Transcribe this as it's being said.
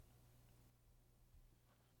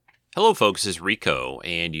Hello, folks. This is Rico,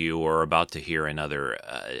 and you are about to hear another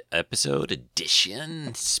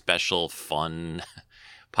edition, special, fun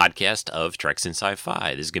podcast of Treks in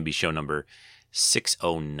Sci-Fi. This is going to be show number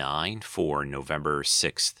 609 for November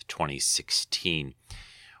 6th, 2016.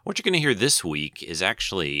 What you're going to hear this week is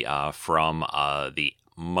actually from the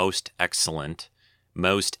most excellent,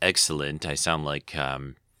 I sound like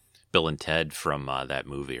Bill and Ted from that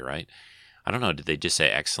movie, right? I don't know. Did they just say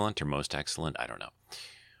excellent or most excellent? I don't know.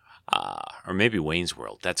 Or maybe Wayne's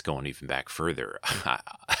World. That's going even back further.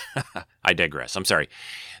 I digress. I'm sorry.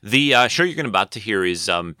 The show you're about to hear is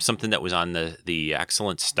something that was on the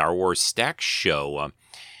excellent Star Wars Stacks show.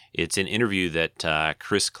 It's an interview that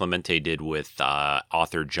Chris Clemente did with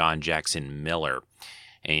author John Jackson Miller.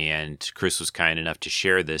 And Chris was kind enough to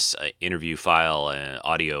share this interview file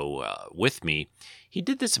audio with me. He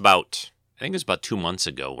did this I think it was about 2 months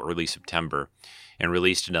ago, early September. And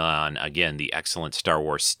released it on, again, the excellent Star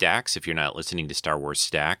Wars Stacks. If you're not listening to Star Wars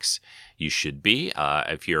Stacks, you should be.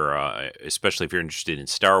 Especially if you're interested in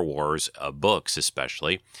Star Wars books,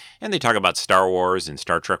 especially. And they talk about Star Wars and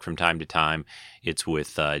Star Trek from time to time. It's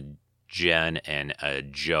with Jen and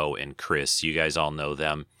Joe and Chris. You guys all know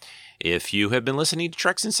them. If you have been listening to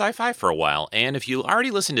Treks in Sci-Fi for a while, and if you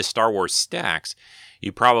already listened to Star Wars Stacks,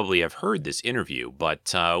 you probably have heard this interview,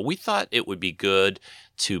 but we thought it would be good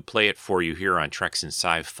to play it for you here on Treks in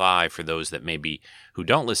Sci-Fi for those that who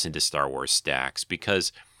don't listen to Star Wars Stacks,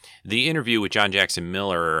 because the interview with John Jackson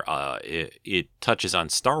Miller, it touches on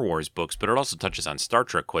Star Wars books, but it also touches on Star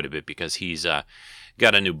Trek quite a bit because he's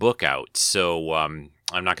got a new book out. So I'm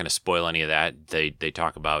not going to spoil any of that. They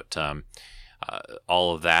talk about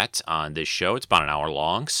all of that on this show. It's about an hour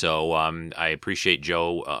long, so I appreciate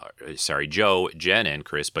Joe, Jen, and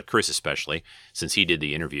Chris, but Chris especially, since he did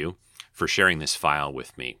the interview, for sharing this file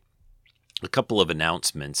with me. A couple of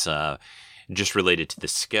announcements just related to the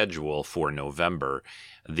schedule for November.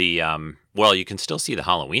 You can still see the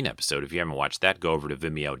Halloween episode. If you haven't watched that, go over to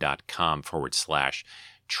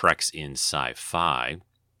vimeo.com/Treks in Sci-Fi.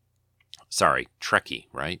 Sorry, Trekkie,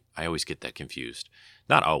 right? I always get that confused.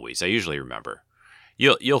 Not always. I usually remember.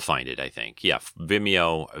 You'll find it, I think. Yeah,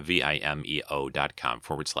 Vimeo,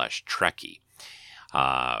 vimeo.com/Trekkie.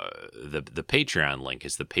 The Patreon link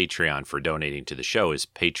is the Patreon for donating to the show is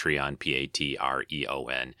Patreon,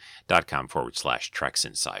 patreon.com/Treks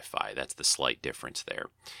in Sci-Fi. That's the slight difference there.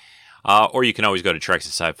 Or you can always go to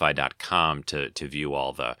treksinsci-fi.com to view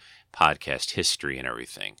all the podcast history and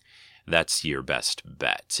everything. That's your best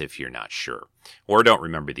bet if you're not sure or don't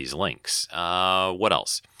remember these links. What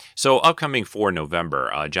else? So upcoming for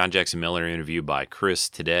November, John Jackson Miller interview by Chris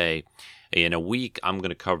today. In a week, I'm going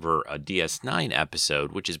to cover a DS9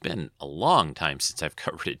 episode, which has been a long time since I've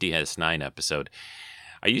covered a DS9 episode.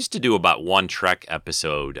 I used to do about one Trek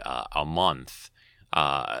episode a month,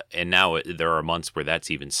 and now there are months where that's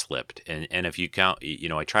even slipped. And if you count,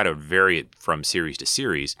 I try to vary it from series to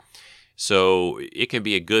series. So it can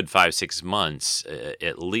be a good 5-6 months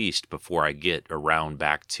at least before I get around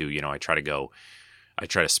back to, I try to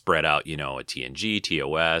spread out, a TNG,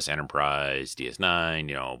 TOS, Enterprise,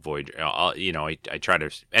 DS9, Voyager, I try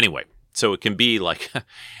to, anyway. So it can be like,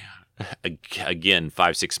 again,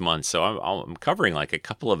 5-6 months. So I'm covering like a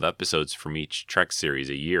couple of episodes from each Trek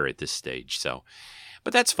series a year at this stage. So,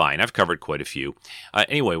 but that's fine. I've covered quite a few.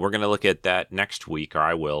 Anyway, we're going to look at that next week, or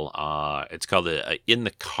I will. It's called In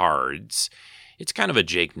the Cards. It's kind of a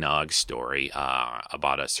Jake Nog story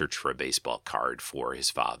about a search for a baseball card for his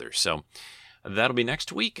father. So that'll be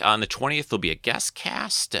next week. On the 20th, there'll be a guest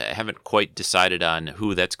cast. I haven't quite decided on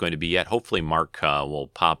who that's going to be yet. Hopefully Mark will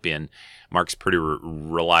pop in. Mark's pretty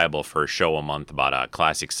reliable for a show a month about a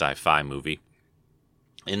classic sci-fi movie.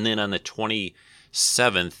 And then on the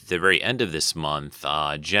 27th, the very end of this month,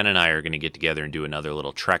 Jen and I are going to get together and do another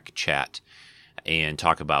little Trek chat and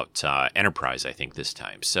talk about Enterprise, I think, this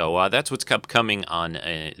time. So that's what's upcoming on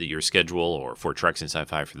your schedule or for Treks in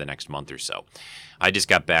Sci-Fi for the next month or so. I just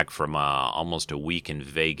got back from almost a week in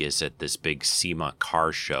Vegas at this big SEMA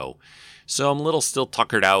car show. So I'm a little still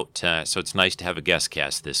tuckered out, so it's nice to have a guest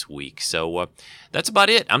cast this week. So that's about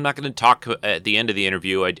it. I'm not going to talk at the end of the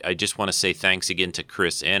interview. I just want to say thanks again to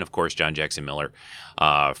Chris and, of course, John Jackson Miller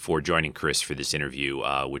for joining Chris for this interview,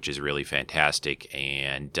 which is really fantastic.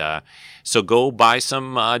 And so go buy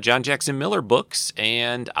some John Jackson Miller books,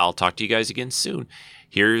 and I'll talk to you guys again soon.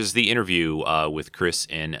 Here's the interview with Chris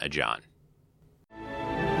and John.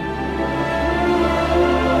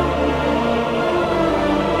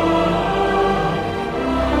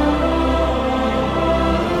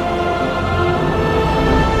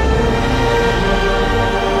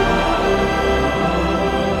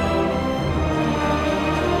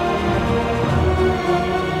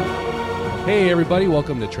 Hey everybody,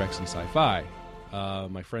 welcome to Treks and Sci-Fi.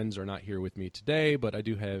 My friends are not here with me today, but I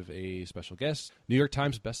do have a special guest, New York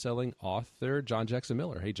Times bestselling author John Jackson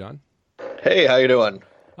Miller. Hey John. Hey, how you doing?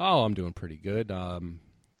 Oh, I'm doing pretty good.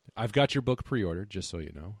 I've got your book pre-ordered, just so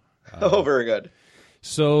you know. Oh, very good.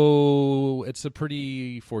 So it's a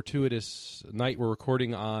pretty fortuitous night. We're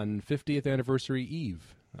recording on 50th anniversary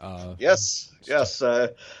eve. Yes. I was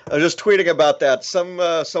just tweeting about that.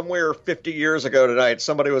 Somewhere 50 years ago tonight,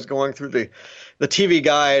 somebody was going through the TV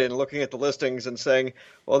guide and looking at the listings and saying,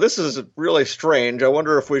 "Well, this is really strange. I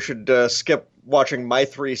wonder if we should skip watching My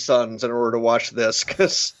Three Sons in order to watch this,"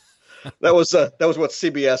 because that was what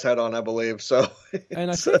CBS had on, I believe. So, and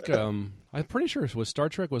I think I'm pretty sure Star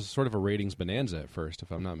Trek was sort of a ratings bonanza at first,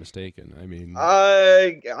 if I'm not mistaken. I mean,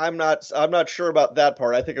 I'm not sure about that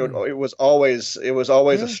part. I think it was always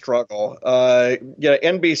a struggle.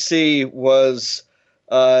 NBC was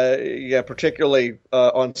particularly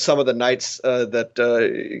on some of the nights that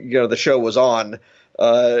the show was on.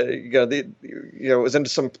 It was into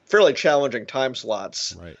some fairly challenging time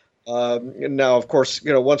slots. Right. Now, of course,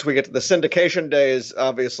 once we get to the syndication days,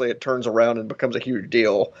 obviously it turns around and becomes a huge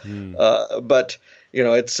deal. But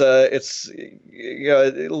it's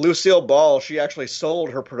Lucille Ball. She actually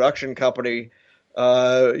sold her production company,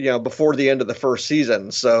 before the end of the first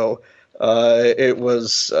season. So it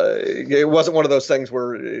wasn't one of those things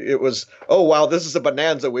where it was, oh wow, this is a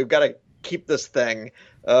bonanza. We've got to keep this thing.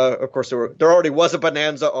 Of course, there already was a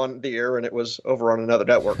bonanza on the air, and it was over on another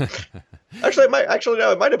network. Actually, it might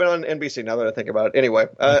have been on NBC. Now that I think about it, anyway,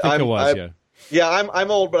 I think it was.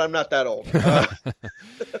 I'm old, but I'm not that old.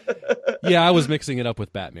 Yeah, I was mixing it up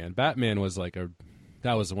with Batman. Batman was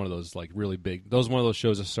that was one of those like really big. That was one of those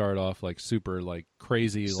shows that started off like super like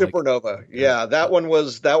crazy. Supernova. That one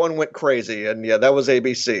went crazy, and that was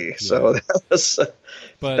ABC. So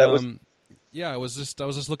that was. Yeah, I was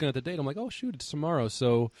just looking at the date. I'm like, oh shoot, it's tomorrow.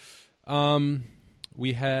 So,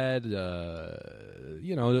 we had,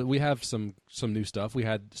 we have some new stuff. We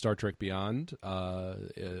had Star Trek Beyond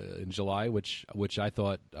in July, which I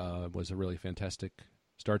thought was a really fantastic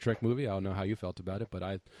Star Trek movie. I don't know how you felt about it, but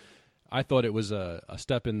I thought it was a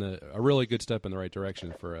really good step in the right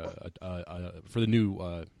direction for the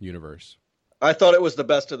new universe. I thought it was the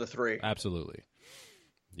best of the three. Absolutely.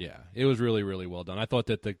 Yeah, it was really, really well done. I thought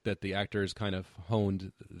that the actors kind of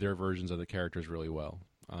honed their versions of the characters really well.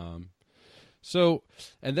 And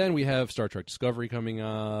then we have Star Trek Discovery coming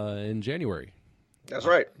in January. That's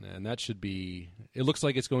right. And that should be, it looks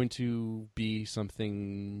like it's going to be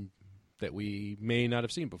something that we may not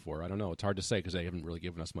have seen before. I don't know. It's hard to say because they haven't really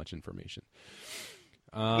given us much information.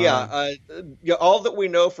 All that we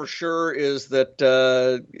know for sure is that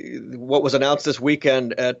what was announced this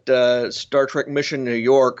weekend at Star Trek Mission New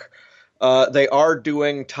York, they are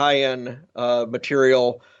doing tie-in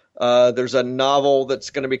material. There's a novel that's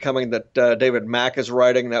going to be coming that David Mack is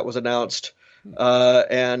writing that was announced,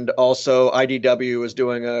 and also IDW is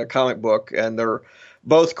doing a comic book, and they're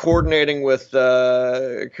both coordinating with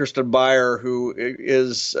Kirsten Beyer, who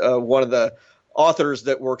is one of the authors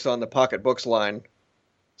that works on the Pocket Books line.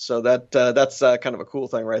 So that's kind of a cool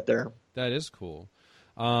thing right there. That is cool.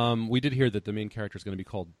 We did hear that the main character is going to be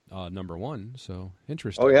called Number One. So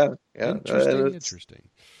interesting. Oh yeah. Interesting.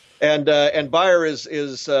 And Beyer is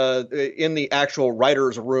in the actual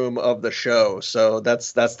writers' room of the show. So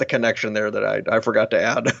that's the connection there that I forgot to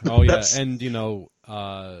add. Oh yeah, and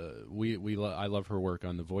I love her work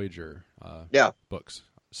on the Voyager books.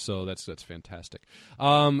 So that's fantastic.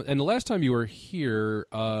 And the last time you were here,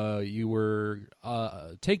 Takedown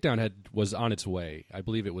was on its way. I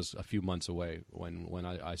believe it was a few months away when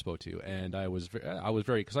I spoke to you, and I was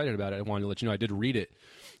very excited about it. I wanted to let you know I did read it,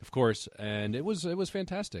 of course, and it was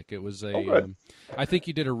fantastic. It was I think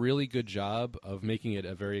you did a really good job of making it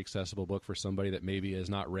a very accessible book for somebody that maybe has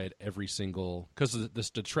not read every single, because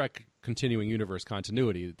the Trek continuing universe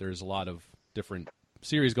continuity. There's a lot of different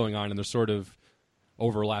series going on, and there's sort of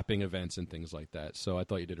overlapping events and things like that. So I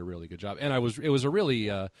thought you did a really good job, and it was a really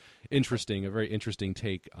very interesting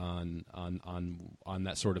take on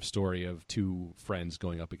that sort of story of two friends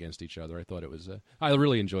going up against each other. I thought it was I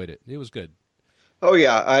really enjoyed it. It was good. Oh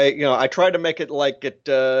yeah, I tried to make it like it.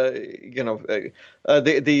 The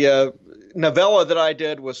novella that I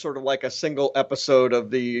did was sort of like a single episode of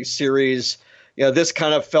the series. This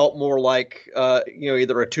kind of felt more like,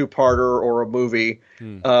 either a two-parter or a movie.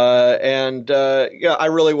 I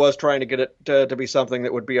really was trying to get it to be something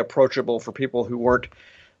that would be approachable for people who weren't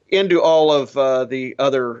into all of the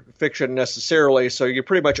other fiction necessarily. So you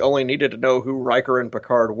pretty much only needed to know who Riker and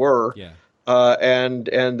Picard were. Yeah.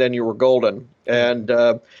 And then you were golden. And,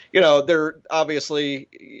 there obviously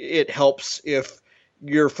it helps if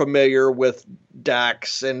you're familiar with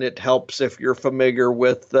Dax, and it helps if you're familiar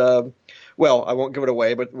with. Well, I won't give it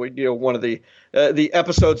away, but one of the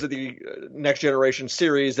episodes of the Next Generation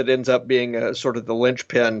series that ends up being sort of the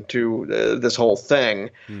linchpin to this whole thing,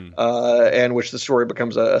 and which the story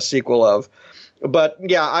becomes a sequel of. But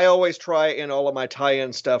yeah, I always try in all of my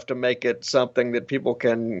tie-in stuff to make it something that people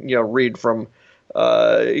can read from,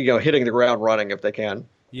 hitting the ground running if they can.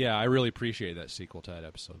 Yeah, I really appreciate that sequel to that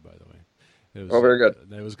episode, by the way. It was, very good.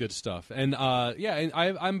 That was good stuff. And and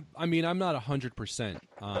I'm not 100%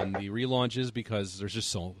 on the relaunches because there's just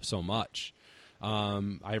so much.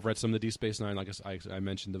 I've read some of the Deep Space Nine, like I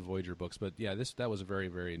mentioned the Voyager books, but yeah, that was very,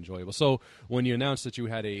 very enjoyable. So when you announced that you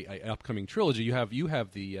had a upcoming trilogy, you have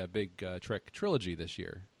the big Trek trilogy this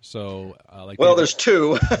year. So there's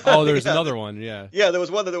two. Oh, there's another one. Yeah. Yeah, there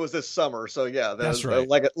was one that was this summer. So yeah, that's right.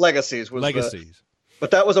 Legacies was Legacies.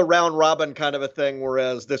 But that was a round robin kind of a thing,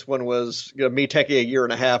 whereas this one was me taking a year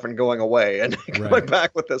and a half and going away and going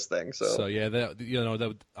back with this thing. So yeah,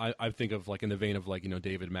 I think of like in the vein of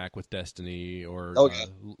David Mack with Destiny, or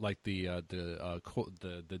like the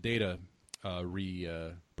Data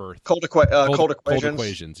rebirth. Cold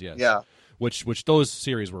Equations, yes. Yeah. Which those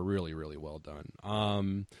series were really, really well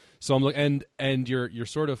done. So I'm looking, and you're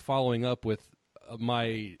sort of following up with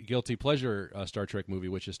my guilty pleasure Star Trek movie,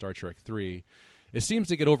 which is Star Trek 3. It seems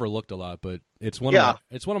to get overlooked a lot, but it's one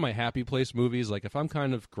of my happy place movies. Like if I'm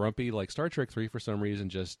kind of grumpy, like Star Trek 3 for some reason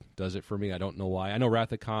just does it for me. I don't know why. I know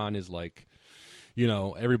Wrath of Khan is like,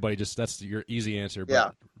 everybody that's your easy answer.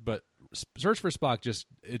 But Search for Spock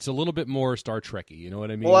it's a little bit more Star Trek-y. You know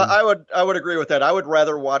what I mean? Well, I would agree with that. I would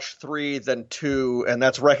rather watch 3 than 2, and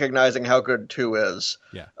that's recognizing how good 2 is.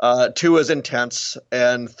 Yeah. 2 is intense,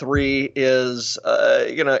 and 3 is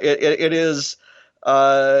it is.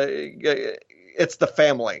 It's the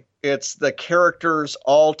family. It's the characters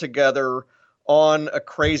all together on a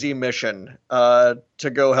crazy mission to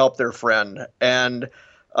go help their friend. And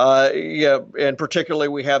and particularly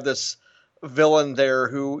we have this villain there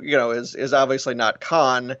who is obviously not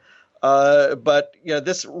Khan, but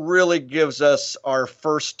this really gives us our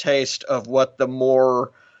first taste of what the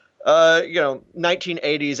more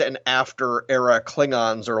 1980s and after era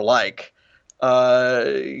Klingons are like.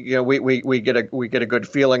 We get a good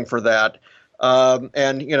feeling for that.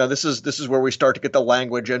 And this is where we start to get the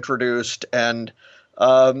language introduced, and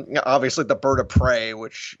obviously the bird of prey,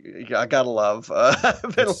 which I gotta love. I've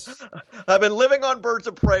been living on birds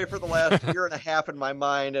of prey for the last year and a half in my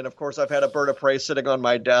mind, and of course I've had a bird of prey sitting on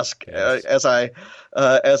my desk as I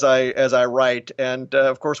write, and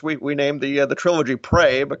of course we named the trilogy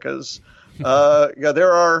Prey because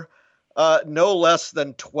there are. No less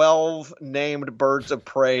than 12 named birds of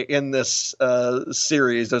prey in this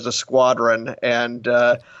series. There's a squadron, and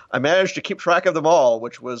I managed to keep track of them all,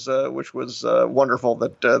 which was wonderful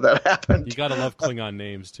that happened. You gotta love Klingon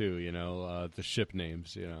names too, the ship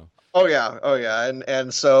names, Oh yeah,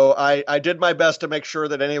 and so I did my best to make sure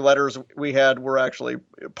that any letters we had were actually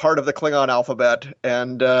part of the Klingon alphabet,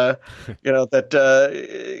 and and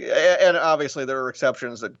obviously there are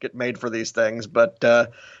exceptions that get made for these things, but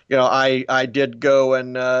I did go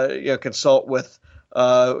and consult with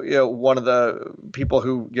one of the people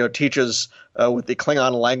who teaches with the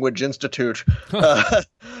Klingon Language Institute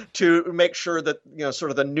to make sure that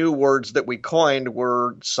sort of the new words that we coined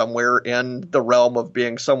were somewhere in the realm of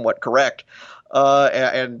being somewhat correct.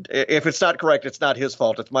 And if it's not correct, it's not his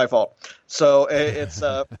fault; it's my fault. So it's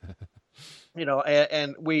and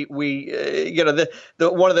we the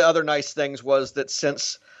one of the other nice things was that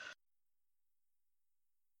since.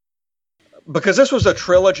 Because this was a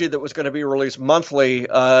trilogy that was going to be released monthly,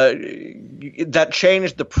 that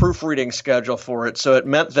changed the proofreading schedule for it. So it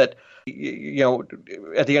meant that,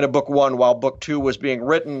 at the end of book 1, while book 2 was being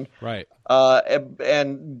written, right,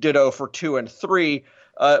 and ditto for 2 and 3,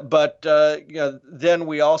 but then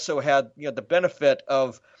we also had the benefit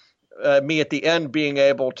of me at the end being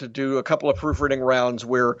able to do a couple of proofreading rounds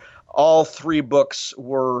where all 3 books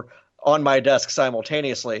were on my desk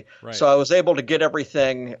simultaneously. Right. So I was able to get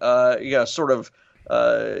everything,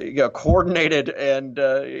 coordinated, and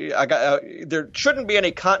I got there shouldn't be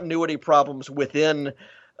any continuity problems within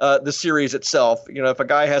the series itself. If a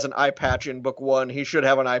guy has an eye patch in book 1, he should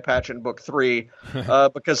have an eye patch in book 3,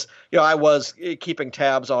 because I was keeping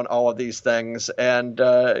tabs on all of these things and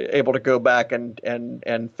able to go back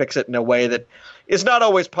and fix it in a way that is not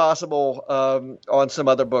always possible on some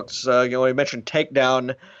other books. We mentioned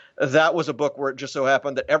Takedown. That was a book where it just so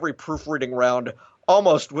happened that every proofreading round,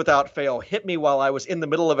 almost without fail, hit me while I was in the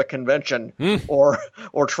middle of a convention or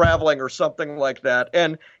traveling or something like that.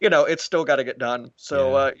 And, it's still got to get done.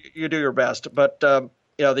 So you do your best. But,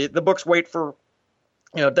 the books wait for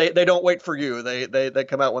they don't wait for you. They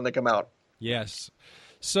come out when they come out. Yes.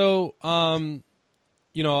 So, I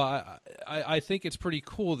think it's pretty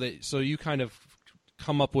cool that so you kind of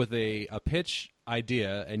come up with a pitch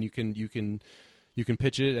idea, and you can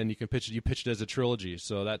pitch it, and you pitch it as a trilogy.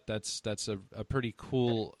 So that's a pretty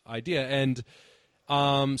cool idea. And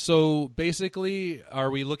so basically, are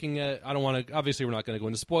we looking at? I don't want to. Obviously, we're not going to go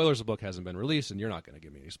into spoilers. The book hasn't been released, and you're not going to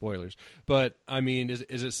give me any spoilers. But I mean,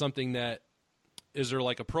 is it something that? Is there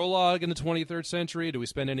like a prologue in the 23rd century? Do we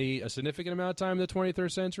spend a significant amount of time in the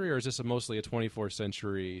 23rd century, or is this mostly a 24th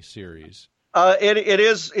century series? It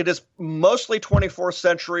is mostly 24th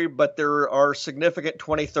century, but there are significant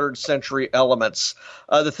 23rd century elements.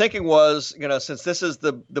 The thinking was, since this is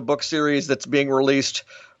the book series that's being released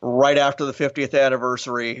right after the 50th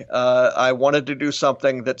anniversary, I wanted to do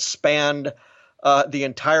something that spanned the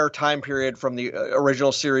entire time period from the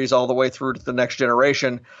original series all the way through to the Next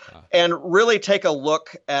Generation, and really take a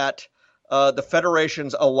look at the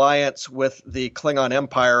Federation's alliance with the Klingon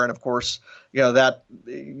Empire. And of course,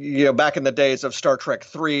 back in the days of Star Trek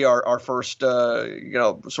III, our first,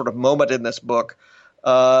 sort of moment in this book,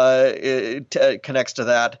 it connects to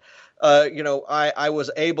that. I was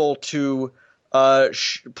able to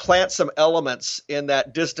plant some elements in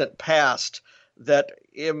that distant past that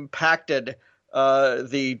impacted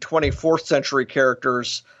the 24th century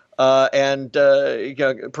characters and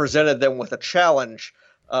presented them with a challenge.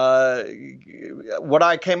 What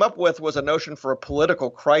I came up with was a notion for a political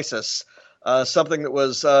crisis, something that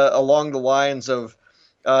was along the lines of,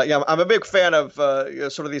 I'm a big fan of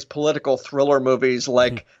sort of these political thriller movies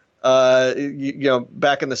like, back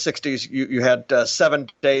in the 60s, you had 7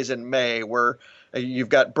 Days in May, where you've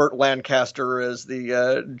got Burt Lancaster as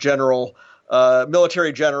the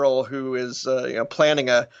military general who is planning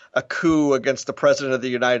a coup against the president of the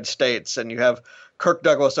United States, and you have Kirk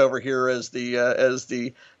Douglas over here as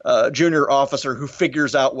the junior officer who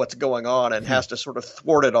figures out what's going on and has to sort of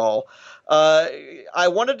thwart it all. I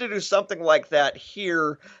wanted to do something like that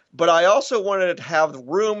here, but I also wanted to have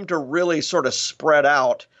room to really sort of spread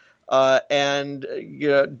out and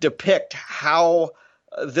depict how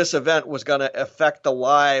this event was going to affect the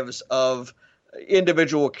lives of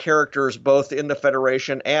individual characters, both in the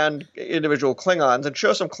Federation and individual Klingons, and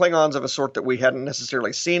show some Klingons of a sort that we hadn't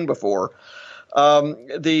necessarily seen before.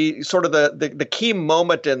 The key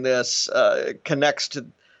moment in this connects to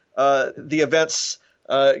the events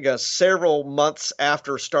several months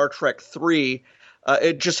after Star Trek III.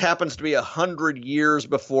 It just happens to be 100 years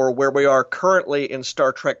before where we are currently in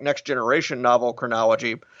Star Trek Next Generation novel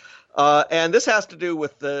chronology. And this has to do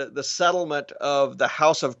with the settlement of the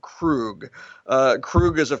House of Kruge.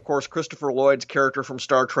 Kruge is, of course, Christopher Lloyd's character from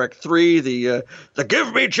Star Trek III, the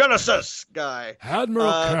 "Give me Genesis" guy,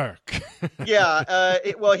 Admiral Kirk.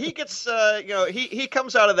 He gets he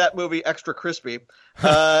comes out of that movie extra crispy,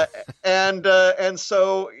 and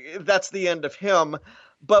so that's the end of him.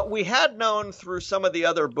 But we had known through some of the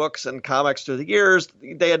other books and comics through the years,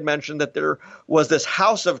 they had mentioned that there was this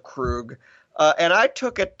House of Kruge. And I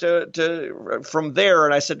took it to from there,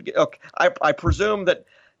 and I said, okay, I presume that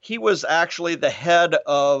he was actually the head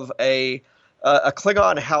of a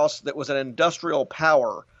Klingon house that was an industrial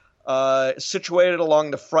power situated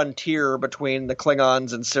along the frontier between the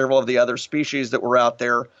Klingons and several of the other species that were out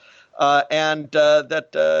there, and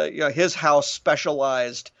that his house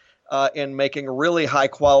specialized in making really high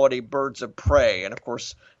quality birds of prey. And of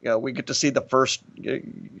course, we get to see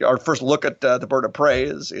our first look at the bird of prey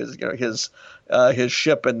is his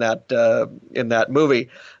ship in that movie.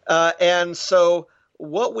 And so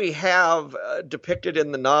what we have depicted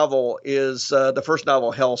in the novel is the first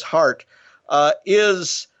novel, Hell's Heart,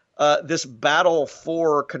 is this battle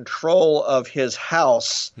for control of his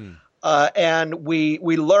house. And we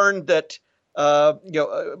learned that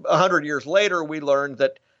 100 years later, we learned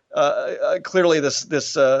that clearly this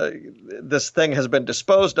thing has been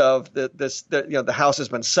disposed of. The house has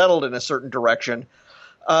been settled in a certain direction,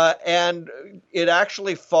 and it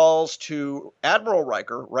actually falls to Admiral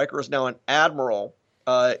Riker. Riker is now an admiral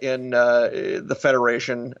in the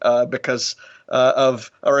Federation because in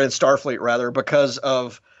Starfleet rather, because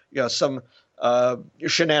of some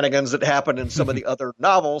shenanigans that happened in some of the other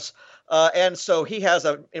novels, and so he has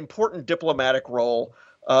an important diplomatic role.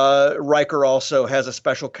 Riker also has a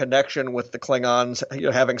special connection with the Klingons,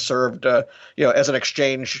 having served, as an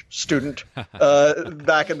exchange student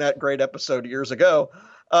back in that great episode years ago.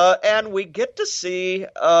 And we get to see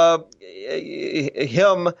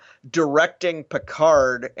him directing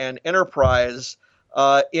Picard and Enterprise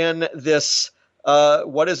in this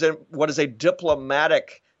what is a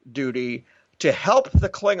diplomatic duty to help the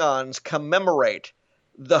Klingons commemorate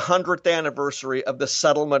the 100th anniversary of the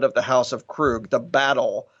settlement of the House of Krug, the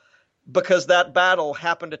battle, because that battle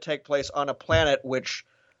happened to take place on a planet which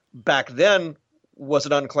back then was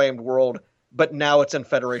an unclaimed world, but now it's in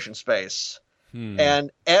Federation space.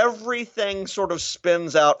 And everything sort of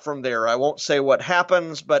spins out from there. I won't say what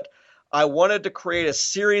happens, but I wanted to create a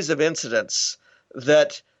series of incidents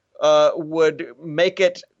that would make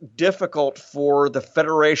it difficult for the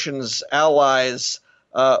Federation's allies,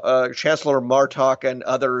 Chancellor Martok and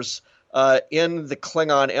others in the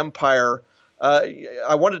Klingon Empire.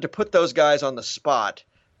 I wanted to put those guys on the spot.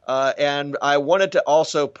 And I wanted to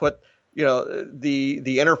also put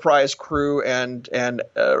the Enterprise crew and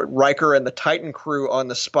Riker and the Titan crew on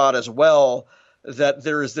the spot as well. That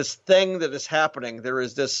there is this thing that is happening. There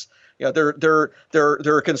is this, there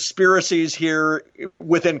are conspiracies here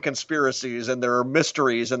within conspiracies, and there are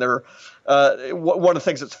mysteries, and there. One of the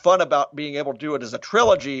things that's fun about being able to do it as a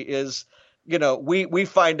trilogy is, we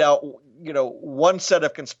find out, one set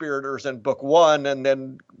of conspirators in book one, and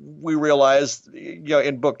then we realize,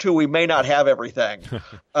 in book two, we may not have everything.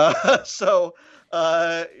 So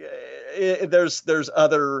there's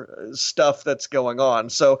other stuff that's going on.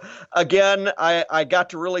 So again, I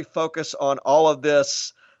got to really focus on all of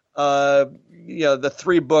this. The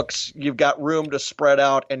 3 books, you've got room to spread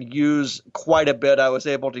out and use quite a bit. I was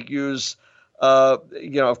able to use,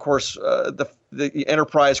 of course, the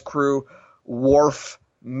Enterprise crew, Worf,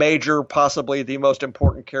 Major, possibly the most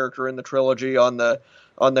important character in the trilogy on the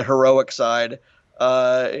heroic side,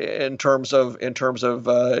 in terms of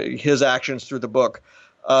his actions through the book.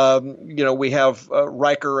 We have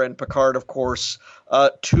Riker and Picard, of course.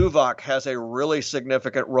 Tuvok has a really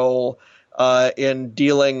significant role in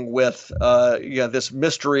dealing with this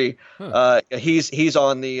mystery. He's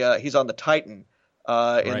on the Titan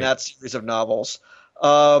in that series of novels.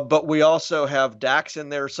 But we also have Dax in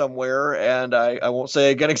there somewhere, and I won't say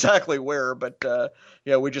again exactly where, but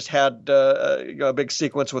we just had a big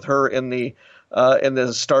sequence with her in the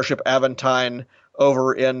Starship Aventine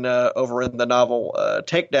over in the novel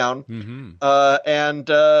Takedown. And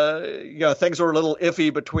things were a little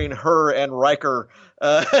iffy between her and Riker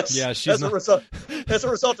as a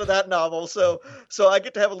result of that novel. So I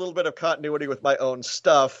get to have a little bit of continuity with my own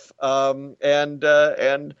stuff, and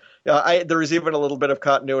there is even a little bit of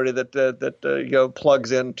continuity that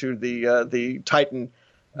plugs into the Titan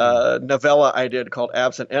novella I did called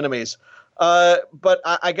Absent Enemies. But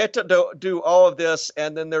I get to do all of this,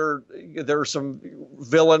 and then there are some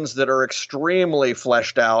villains that are extremely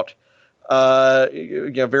fleshed out,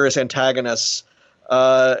 various antagonists,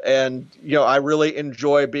 and I really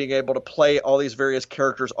enjoy being able to play all these various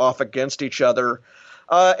characters off against each other.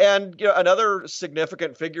 And another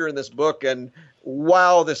significant figure in this book, and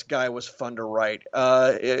wow, this guy was fun to write,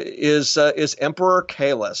 is Emperor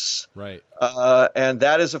Kahless. Right. And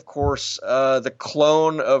that is, of course, the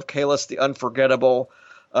clone of Kahless the Unforgettable.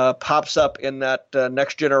 Pops up in that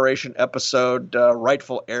Next Generation episode,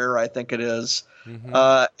 Rightful Heir, I think it is.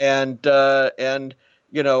 And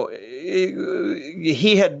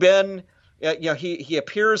he had been. He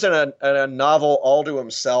appears in a novel all to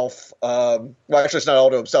himself. Well, actually, it's not all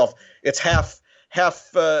to himself. It's half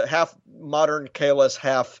modern Kahless,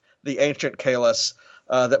 half the ancient Kahless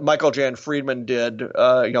that Michael Jan Friedman did.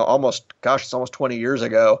 It's almost 20 years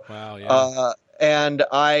ago. Wow. Yeah. And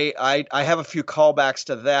I have a few callbacks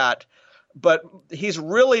to that, but he's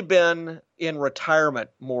really been in retirement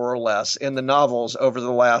more or less in the novels over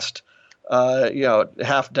the last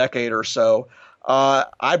half decade or so.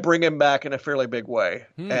 I bring him back in a fairly big way.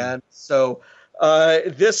 And so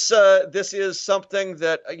this is something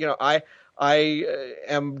that I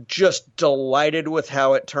am just delighted with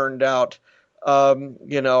how it turned out.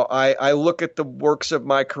 I look at the works of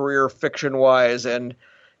my career fiction-wise, and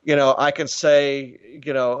I can say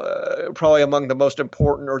probably among the most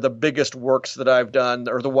important or the biggest works that I've done,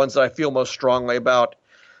 or the ones that I feel most strongly about.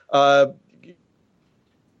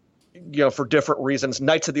 For different reasons.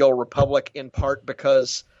 Knights of the Old Republic, in part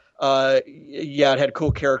because, it had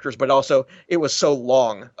cool characters, but also it was so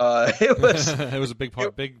long. It was a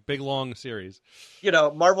big long series.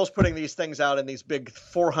 Marvel's putting these things out in these big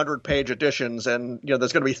 400-page editions, and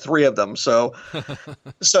there's going to be 3 of them. So,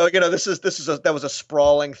 that was a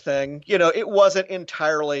sprawling thing. It wasn't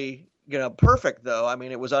entirely perfect though. I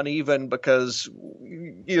mean, it was uneven because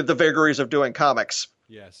the vagaries of doing comics.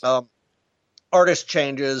 Yes. Artist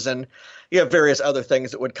changes and various other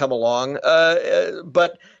things that would come along.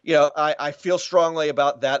 But I feel strongly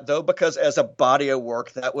about that though, because as a body of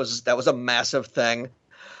work, that was a massive thing.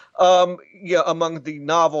 Among the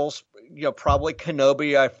novels, probably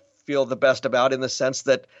Kenobi I feel the best about, in the sense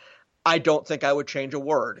that I don't think I would change a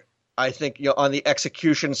word. I think on the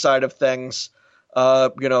execution side of things,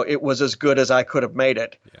 it was as good as I could have made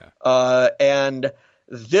it. Yeah. And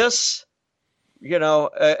this,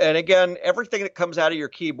 and again, everything that comes out of your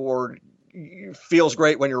keyboard feels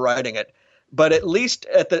great when you're writing it. But at least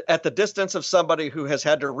at the distance of somebody who has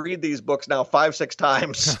had to read these books now 5-6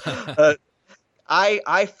 times,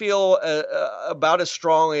 I feel about as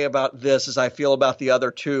strongly about this as I feel about the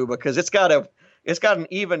other two, because it's got an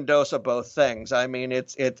even dose of both things. I mean,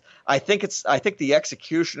 I think the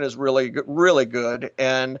execution is really, really good,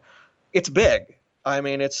 and it's big. I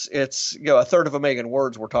mean, it's a third of a million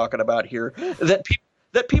words we're talking about here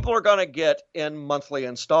that people are going to get in monthly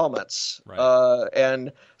installments, right.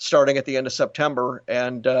 And starting at the end of September.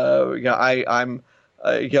 And I'm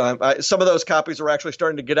some of those copies are actually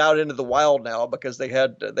starting to get out into the wild now, because they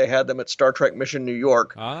had them at Star Trek Mission New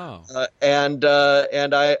York. Oh. And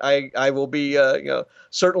I will be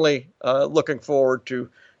certainly looking forward to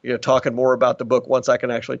talking more about the book once I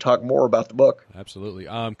can actually talk more about the book. Absolutely.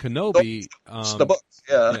 Kenobi. The book.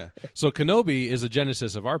 Yeah. So Kenobi is the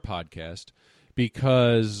genesis of our podcast,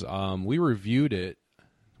 because we reviewed it.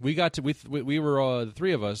 We got to we were the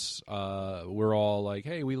three of us. We're all like,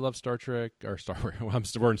 "Hey, we love Star Trek or Star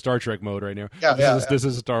Wars." We're in Star Trek mode right now. This is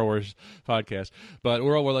a Star Wars podcast, but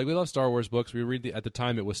we're like, we love Star Wars books. We read at the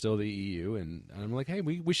time it was still the EU, and I'm like, "Hey,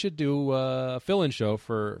 we should do a fill-in show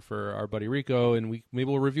for our buddy Rico, and maybe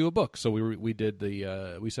we'll review a book." So we did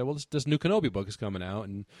we said, well, this new Kenobi book is coming out,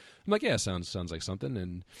 and I'm like, yeah, sounds like something,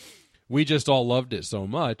 and we just all loved it so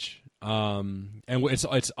much. And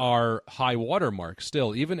it's our high watermark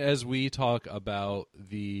still, even as we talk about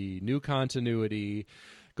the new continuity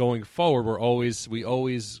going forward. We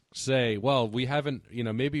always say, well, we haven't,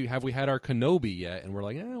 maybe have we had our Kenobi yet? And we're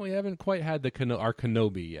like, we haven't quite had our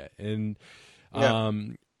Kenobi yet. And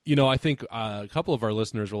I think a couple of our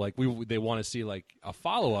listeners were like, they want to see like a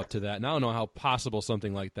follow up to that. And I don't know how possible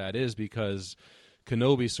something like that is, because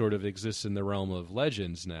Kenobi sort of exists in the realm of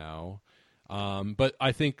legends now. But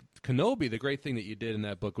I think Kenobi, the great thing that you did in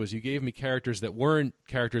that book was you gave me characters that weren't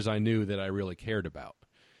characters I knew that I really cared about,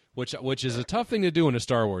 which is a tough thing to do in a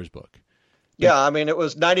Star Wars book. Yeah, I mean, it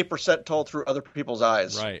was 90% told through other people's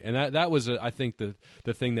eyes. Right, and that was, I think, the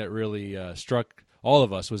thing that really struck all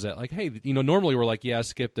of us was that, like, hey, normally we're like, yeah,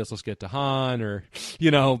 skip this, let's get to Han, or,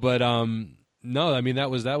 but no, I mean,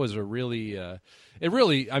 that was a really, I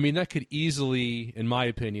mean, that could easily, in my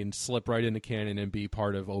opinion, slip right into canon and be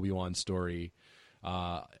part of Obi-Wan's story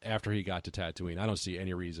after he got to Tatooine. I don't see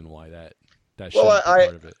any reason why that shouldn't be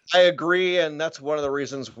part of it. I agree, and that's one of the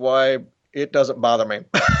reasons why it doesn't bother me.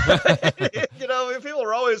 People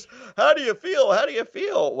are always, how do you feel? How do you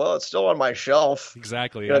feel? Well, it's still on my shelf.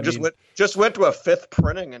 Exactly. Just went to a 5th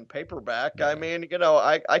printing in paperback. Yeah. I mean,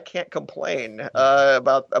 I can't complain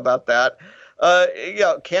about that.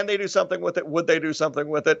 Can they do something with it? Would they do something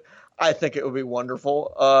with it? I think it would be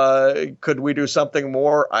wonderful. Could we do something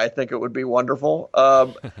more? I think it would be wonderful.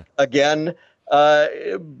 Again,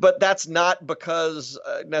 but that's not because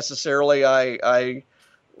necessarily I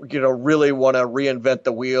really want to reinvent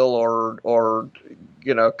the wheel or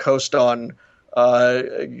coast on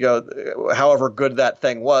however good that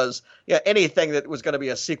thing was. Yeah, anything that was going to be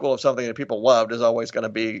a sequel of something that people loved is always going to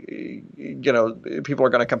be, people are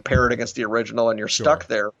going to compare it against the original, and you're stuck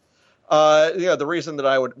there. The reason that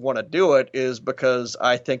I would want to do it is because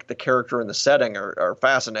I think the character and the setting are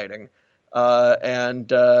fascinating, and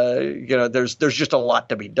there's just a lot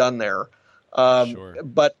to be done there. Sure.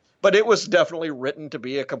 But it was definitely written to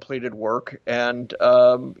be a completed work, and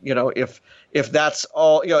if that's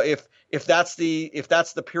all, if that's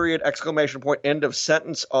the period, exclamation point, end of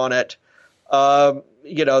sentence on it,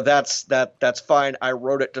 that's fine. I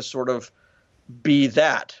wrote it to sort of be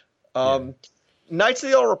that. Knights of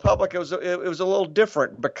the Old Republic, it was a little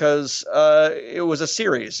different because it was a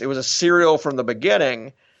series. It was a serial from the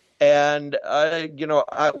beginning, and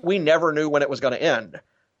we never knew when it was going to end.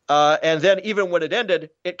 And then even when it ended,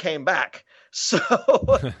 it came back. So,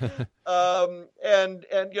 and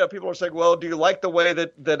people are saying, well, do you like the way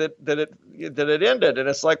that it ended? And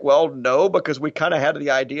it's like, well, no, because we kind of had the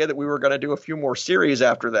idea that we were going to do a few more series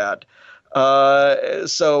after that.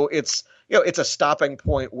 So it's a stopping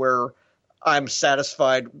point where I'm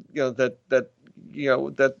satisfied, that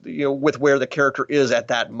with where the character is at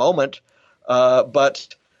that moment.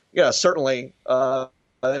 But certainly,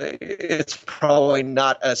 it's probably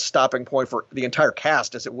not a stopping point for the entire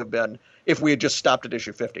cast as it would have been if we had just stopped at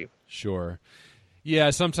issue 50. Sure.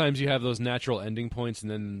 Yeah, sometimes you have those natural ending points,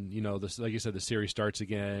 and then, like you said, the series starts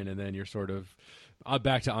again, and then you're sort of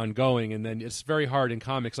back to ongoing, and then it's very hard in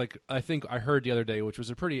comics. Like, I think I heard the other day, which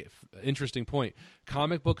was a pretty interesting point,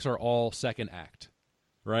 comic books are all second act.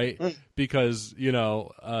 right? Because,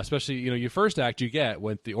 especially, your first act you get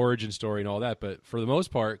with the origin story and all that, but for the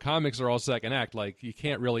most part, comics are all second act. Like, you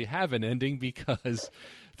can't really have an ending because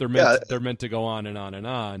they're meant to go on and on and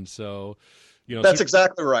on. So, that's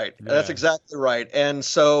exactly right. Yeah. That's exactly right. And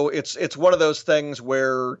so it's one of those things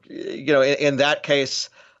where, in that case,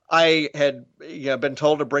 I had been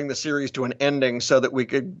told to bring the series to an ending so that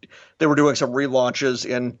they were doing some relaunches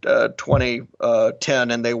in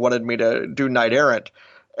 2010 and they wanted me to do Knight Errant.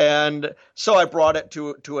 And so I brought it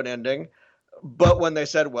to an ending. But when they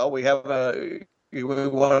said, well, we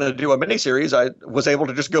want to do a miniseries, I was able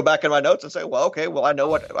to just go back in my notes and say, well, okay, well, I know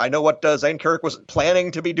what Zane Carrick was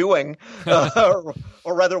planning to be doing, or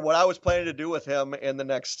rather what I was planning to do with him in the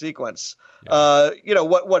next sequence. Yeah.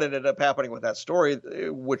 What ended up happening with that story,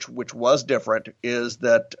 which was different, is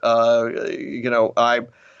that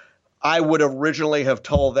I would originally have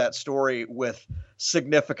told that story with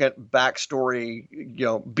significant backstory,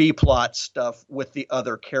 B plot stuff with the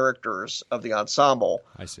other characters of the ensemble.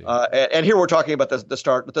 I see. And here we're talking about the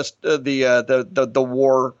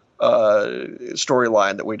war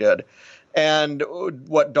storyline that we did, and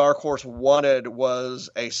what Dark Horse wanted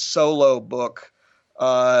was a solo book,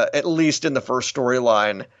 at least in the first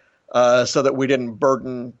storyline, so that we didn't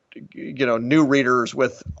burden new readers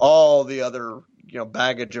with all the other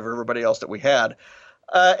baggage of everybody else that we had.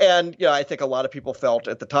 And I think a lot of people felt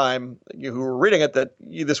at the time who were reading it that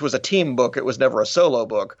this was a team book. It was never a solo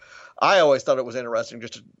book. I always thought it was interesting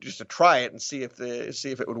just to try it and see if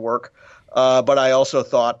it would work. But I also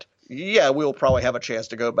thought, we'll probably have a chance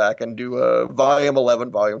to go back and do volume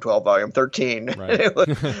 11, volume 12, volume 13. Right.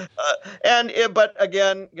 But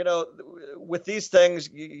again, with these things,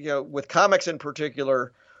 with comics in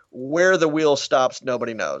particular, where the wheel stops,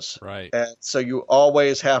 nobody knows. Right. And so you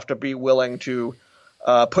always have to be willing to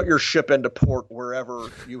put your ship into port wherever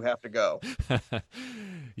you have to go.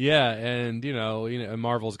 Yeah, and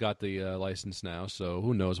Marvel's got the license now, so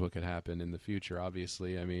who knows what could happen in the future.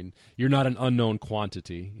 Obviously, I mean, you're not an unknown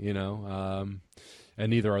quantity, and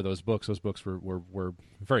neither are those books. Those books were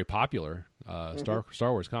very popular, Star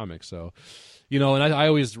Wars comics. So, and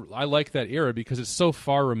I like that era because it's so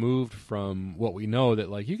far removed from what we know that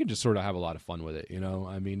like you can just sort of have a lot of fun with it.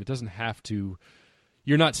 I mean, it doesn't have to.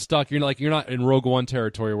 You're not stuck. You're not in Rogue One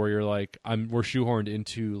territory where you're like we're shoehorned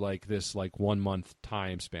into like this like 1 month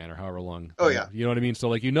time span or however long. Oh yeah. You know what I mean? So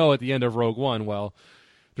like at the end of Rogue One, well,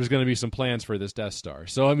 there's going to be some plans for this Death Star.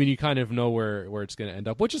 So I mean, you kind of know where it's going to end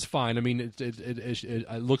up, which is fine. I mean, it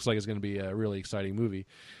looks like it's going to be a really exciting movie.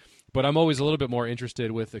 But I'm always a little bit more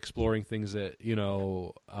interested with exploring things that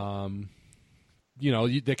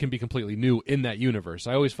that can be completely new in that universe.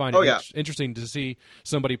 I always find it interesting to see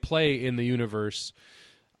somebody play in the universe,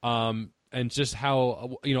 and just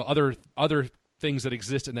how other things that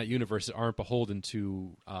exist in that universe that aren't beholden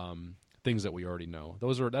to things that we already know.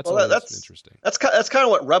 That's interesting. That's kind of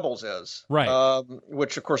what Rebels is, right?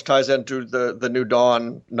 Which of course ties into the New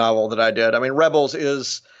Dawn novel that I did. I mean, Rebels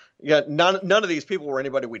is none of these people were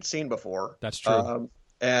anybody we'd seen before. That's true.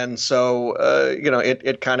 And so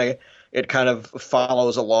it kind of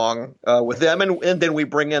follows along with them, and then we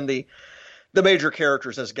bring in the major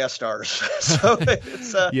characters as guest stars. So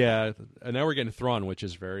it's and now we're getting Thrawn, which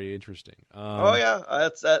is very interesting.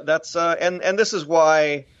 That's and this is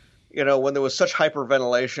why when there was such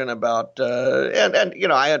hyperventilation about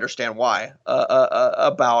and I understand why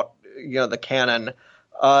about the canon.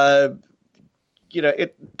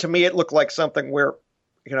 To me it looked like something where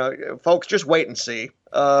folks, just wait and see.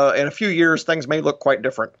 In a few years things may look quite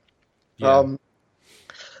different. Yeah.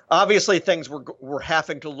 Obviously things were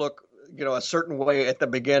having to look, a certain way at the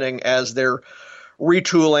beginning as they're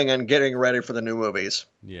retooling and getting ready for the new movies.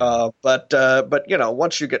 Yeah. But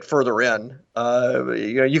once you get further in,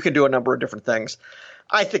 you can do a number of different things.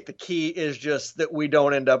 I think the key is just that we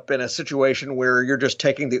don't end up in a situation where you're just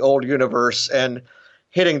taking the old universe and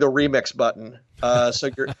hitting the remix button.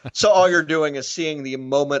 So all you're doing is seeing the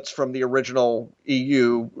moments from the original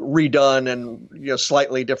EU redone in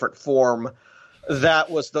slightly different form. That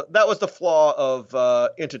was the flaw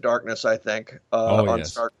of Into Darkness, I think, on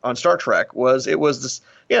Star Trek. It was the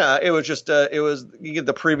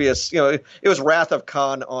previous, it was Wrath of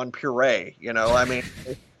Khan on puree. I mean.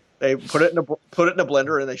 They put it in a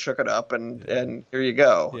blender and they shook it up and here you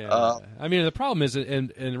go. Yeah. I mean, the problem is,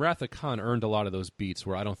 and Wrath of Khan earned a lot of those beats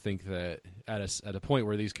where I don't think that at a point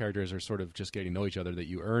where these characters are sort of just getting to know each other that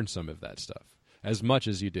you earn some of that stuff as much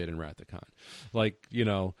as you did in Wrath of Khan. Like,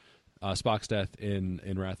 Spock's death in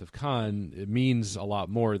Wrath of Khan, it means a lot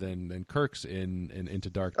more than Kirk's in Into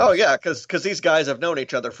Darkness. Oh yeah, because these guys have known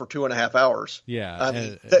each other for 2.5 hours.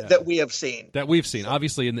 Yeah, that we have seen. That we've seen.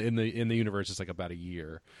 Obviously, in the universe, it's like about a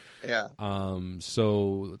year. Yeah.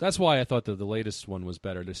 So that's why I thought that the latest one was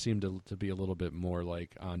better. It seemed to be a little bit more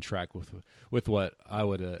like on track with what I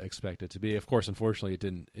would expect it to be. Of course, unfortunately,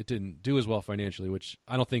 it didn't do as well financially, which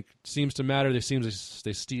I don't think seems to matter. They seem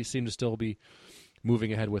to still be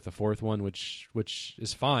moving ahead with the fourth one, which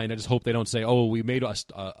is fine. I just hope they don't say, "Oh, we made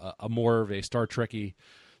a more of a Star Trek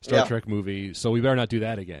movie, so we better not do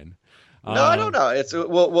that again." No, I don't know. It's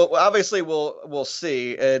we'll obviously we'll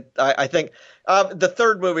see. I think the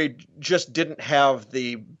third movie just didn't have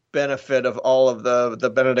the benefit of all of the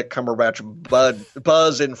Benedict Cumberbatch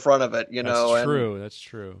buzz in front of it, That's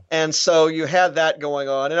true. And so you had that going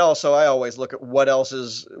on, and also I always look at what else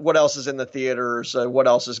is in the theaters, what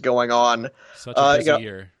else is going on. Such a busy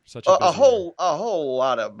year. A whole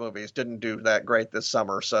lot of movies didn't do that great this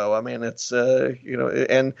summer. So I mean, it's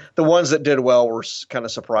and the ones that did well were kind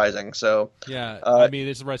of surprising. So yeah, I mean,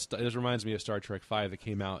 this reminds me of Star Trek V that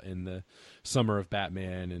came out in the summer of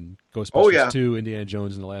Batman and Ghostbusters 2, Indiana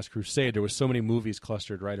Jones and the Last Crusade. There was so many movies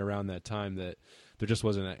clustered right around that time that there just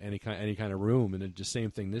wasn't any kind of room. And the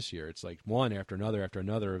same thing this year. It's like one after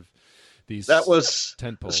another of these. That was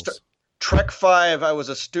tentpoles. Trek 5. I was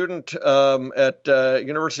a student at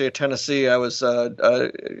University of Tennessee. I was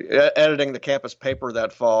editing the campus paper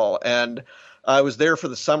that fall, and I was there for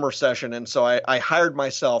the summer session, and so I hired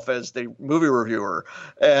myself as the movie reviewer,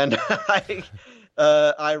 and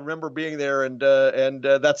I remember being there, and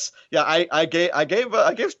that's I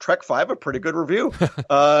gave Trek 5 a pretty good review,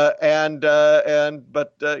 but then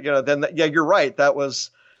you're right, that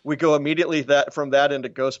was. We go immediately from that into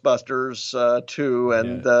Ghostbusters 2,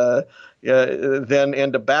 and then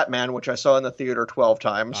into Batman, which I saw in the theater 12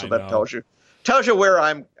 times. So that tells you where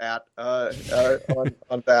I'm at on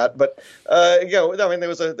that. But I mean, there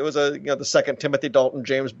was a the second Timothy Dalton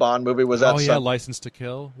James Bond movie was that. License to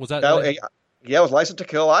Kill, was that? Yeah, it was License to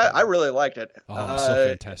Kill. I really liked it. Oh, so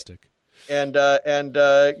fantastic. And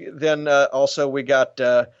then also we got.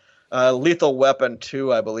 Lethal Weapon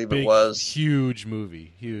 2, I believe it was. Huge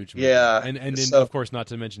movie. Yeah. And of course, not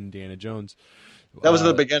to mention Indiana Jones. That was in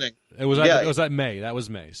the beginning. It was that May. That was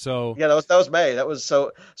May. So yeah, that was May. That was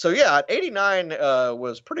so yeah, 89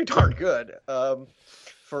 was pretty darn good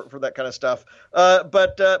for that kind of stuff.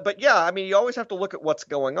 But yeah, I mean, you always have to look at what's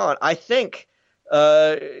going on. I think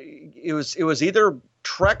it was either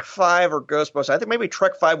Trek 5 or Ghostbusters. I think maybe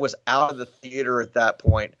Trek 5 was out of the theater at that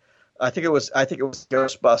point. I think it was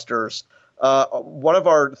Ghostbusters. One of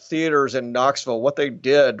our theaters in Knoxville, what they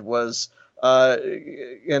did was,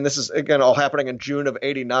 and this is again all happening in June of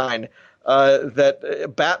 '89,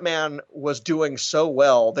 that Batman was doing so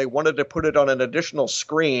well, they wanted to put it on an additional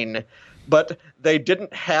screen, but they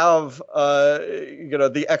didn't have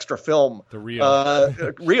the extra film, the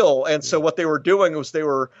reel, and so what they were doing was they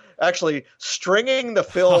were actually stringing the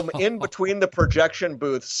film in between the projection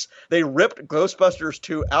booths. They ripped Ghostbusters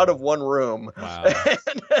 2 out of one room. Wow.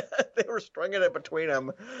 And they were stringing it between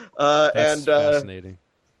them. That's fascinating.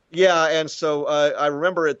 Yeah, and so I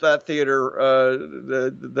remember at that theater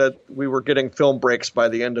that we were getting film breaks by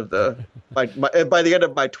the end of by the end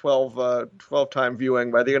of my 12 time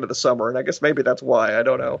viewing by the end of the summer, and I guess maybe that's why, I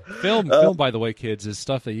don't know. Film, by the way, kids, is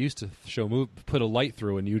stuff they used to put a light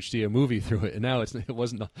through and you'd see a movie through it, and now it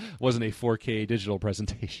wasn't a 4K digital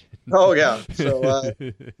presentation. Oh yeah, so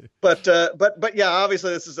but yeah,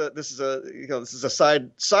 obviously this is a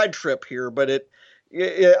side trip here, but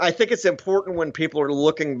I think it's important when people are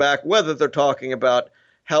looking back, whether they're talking about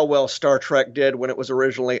how well Star Trek did when it was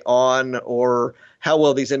originally on or how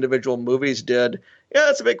well these individual movies did. Yeah,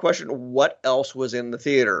 that's a big question. What else was in the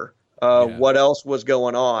theater? What else was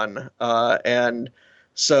going on? And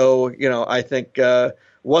so, I think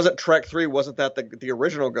wasn't Trek 3, wasn't that the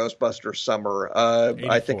original Ghostbusters summer?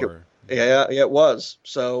 I think it was.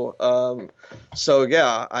 So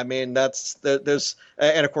yeah, I mean, there's,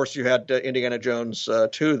 and of course you had Indiana Jones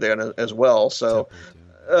 2 then as well. So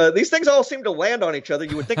these things all seem to land on each other.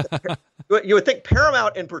 You would think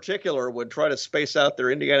Paramount in particular would try to space out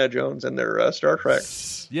their Indiana Jones and their Star Trek.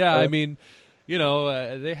 Yeah, I mean,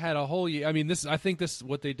 they had a whole year. I mean, I think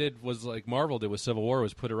what they did was like Marvel did with Civil War,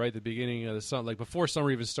 was put it right at the beginning of the summer. Like before summer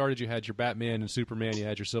even started, you had your Batman and Superman, you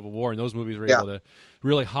had your Civil War, and those movies were able to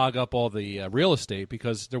really hog up all the real estate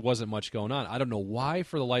because there wasn't much going on. I don't know why,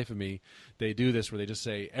 for the life of me, they do this where they just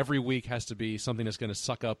say every week has to be something that's going to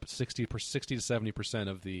suck up 60 to 70%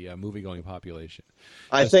 of the movie-going population.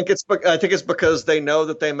 I think it's because they know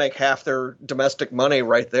that they make half their domestic money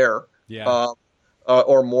right there. Yeah.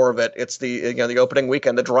 or more of it. It's the opening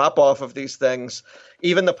weekend. The drop off of these things,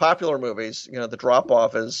 even the popular movies, the drop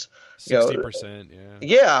off is 60%. Yeah.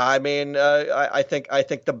 Yeah, I mean, I think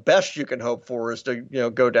the best you can hope for is to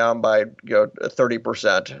go down by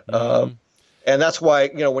 30%. And that's why,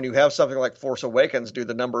 when you have something like Force Awakens do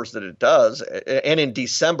the numbers that it does, and in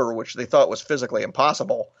December, which they thought was physically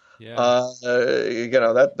impossible, that's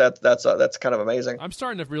kind of amazing. I'm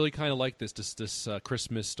starting to really kind of like this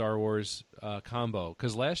Christmas Star Wars combo,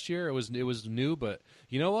 because last year it was new, but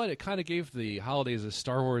you know what? It kind of gave the holidays a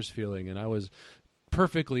Star Wars feeling, and I was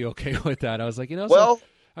perfectly okay with that. I was like, I'm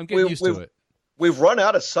getting used to it. We've run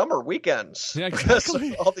out of summer weekends because of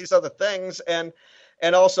all these other things,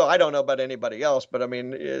 and also, I don't know about anybody else, but I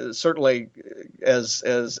mean, certainly as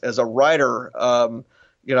a writer,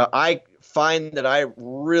 I find that I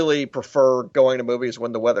really prefer going to movies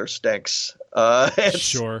when the weather stinks.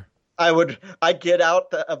 Sure. I get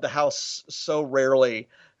out of the house so rarely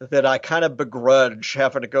that I kind of begrudge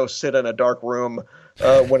having to go sit in a dark room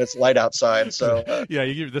when it's light outside. So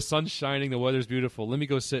the sun's shining, the weather's beautiful. Let me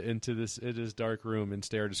go sit into this dark room and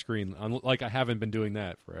stare at a screen. Like I haven't been doing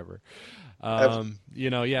that forever. So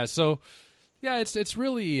it's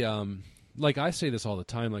really like I say this all the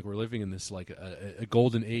time. Like we're living in this like a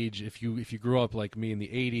golden age. If you grew up like me in the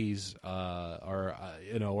 '80s,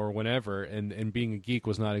 or whenever, and being a geek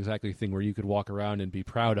was not exactly a thing where you could walk around and be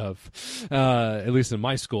proud of, at least in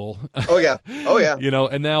my school. Oh yeah.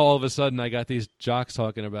 And now all of a sudden I got these jocks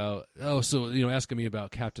talking about asking me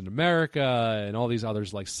about Captain America and all these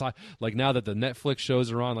others like now that the Netflix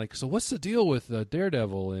shows are on, like, so what's the deal with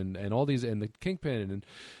Daredevil and all these and the Kingpin and.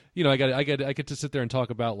 I get to sit there and talk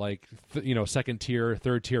about like second tier,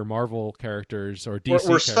 third tier Marvel characters or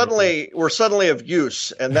DC. We're suddenly of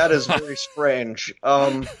use, and that is very strange.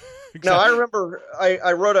 Exactly. Now I remember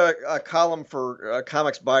I wrote a column for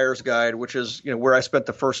Comics Buyer's Guide, which is where I spent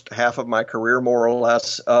the first half of my career more or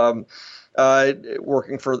less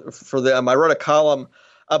working for them. I wrote a column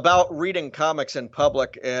about reading comics in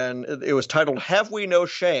public, and it was titled "Have We No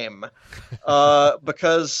Shame?"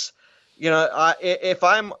 Because. I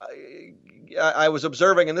was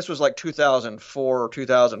observing, and this was like 2004 or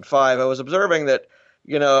 2005, I was observing that,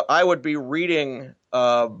 I would be reading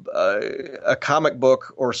a comic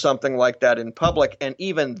book or something like that in public, and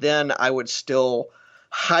even then I would still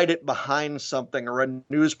hide it behind something or a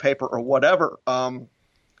newspaper or whatever.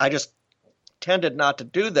 I just tended not to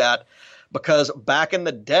do that because back in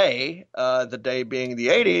the day being the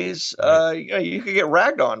 80s, you could get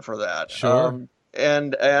ragged on for that. Sure.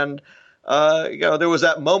 There was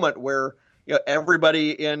that moment where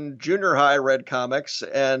everybody in junior high read comics,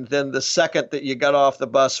 and then the second that you got off the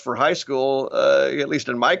bus for high school, at least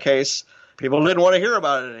in my case, people didn't want to hear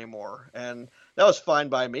about it anymore, and that was fine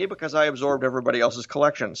by me because I absorbed everybody else's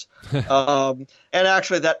collections. And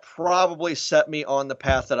actually, that probably set me on the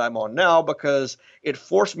path that I'm on now because it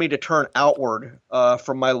forced me to turn outward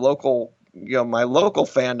from my local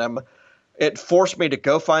fandom. It forced me to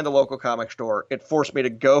go find the local comic store. It forced me to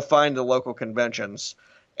go find the local conventions,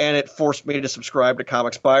 and it forced me to subscribe to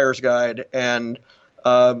Comics Buyer's Guide and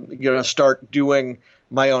start doing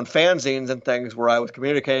my own fanzines and things where I was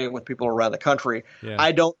communicating with people around the country. Yeah.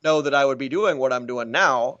 I don't know that I would be doing what I'm doing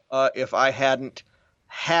now if I hadn't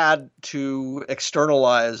had to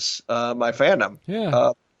externalize my fandom.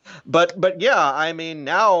 Yeah. But yeah, I mean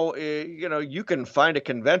now you can find a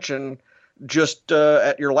convention just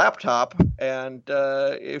at your laptop, and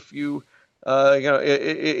if you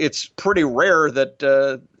it's pretty rare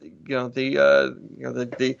that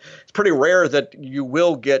it's pretty rare that you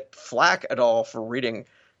will get flack at all for reading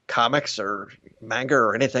comics or manga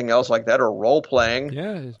or anything else like that, or role playing.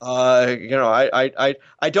 Yeah. I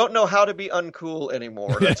don't know how to be uncool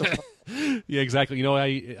anymore. That's yeah, exactly.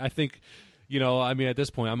 I think. At this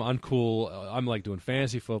point, I'm uncool. I'm like doing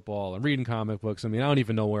fantasy football and reading comic books. I mean, I don't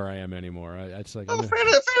even know where I am anymore. It's like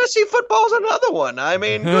fantasy football's another one. I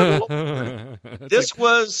mean, this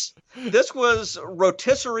was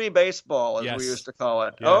rotisserie baseball, as we used to call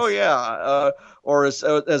it. Yes. Oh yeah, or as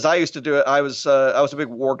I used to do it. I was a big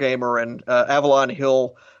war gamer, and Avalon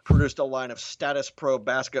Hill produced a line of Status Pro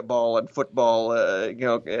basketball and football,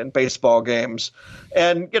 and baseball games,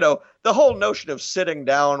 and the whole notion of sitting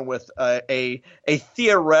down with a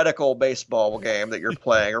theoretical baseball game that you're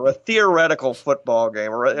playing, or a theoretical football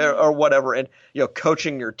game, or whatever, and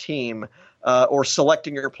coaching your team, or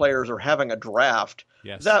selecting your players, or having a draft.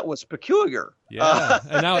 Yes. That was peculiar. Yeah,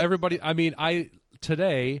 and now everybody. I mean,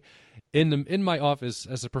 today in my office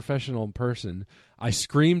as a professional person, I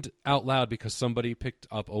screamed out loud because somebody picked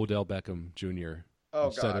up Odell Beckham Jr.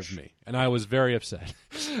 instead of me, and I was very upset.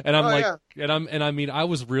 And I'm I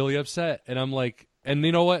was really upset, and I'm like, And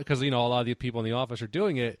you know what? Because, a lot of the people in the office are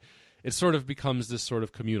doing it. It sort of becomes this sort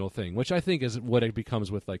of communal thing, which I think is what it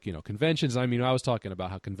becomes with, like, conventions. I mean, I was talking about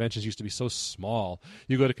how conventions used to be so small.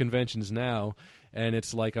 You go to conventions now, and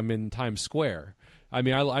it's like I'm in Times Square. I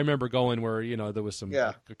mean, I remember going where, there was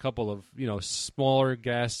a couple of, smaller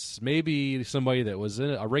guests, maybe somebody that was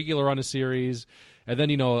a regular on a series, and then,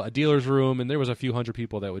 a dealer's room, and there was a few hundred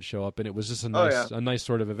people that would show up, and it was just a nice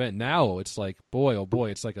sort of event. Now it's like, boy, oh boy,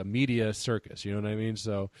 it's like a media circus. You know what I mean?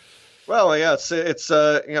 So... Well, yeah, it's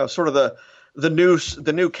sort of the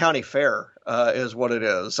new county fair is what it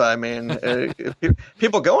is. I mean,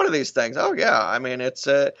 people go into these things. Oh yeah, I mean it's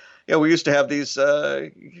we used to have these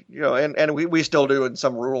and we still do in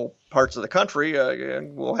some rural parts of the country.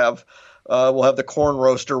 And we'll have the corn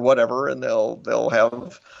roast or whatever, and they'll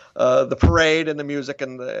have the parade and the music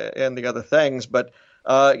and the other things, but.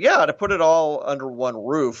 To put it all under one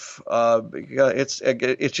roof, it's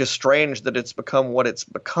just strange that it's become what it's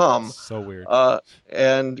become. So weird.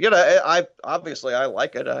 And I obviously I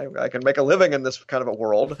like it. I can make a living in this kind of a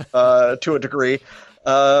world to a degree.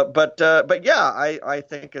 But yeah, I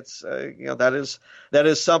think it's that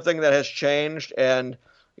is something that has changed, and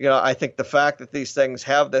I think the fact that these things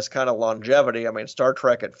have this kind of longevity. I mean, Star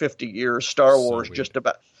Trek at 50 years, Star Wars just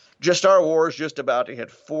about to hit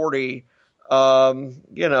 40. It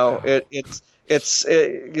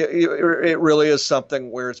really is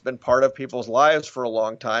something where it's been part of people's lives for a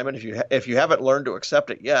long time, and if you haven't learned to accept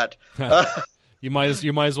it yet, you might as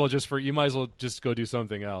well just go do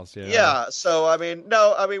something else. Yeah. So we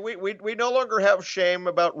no longer have shame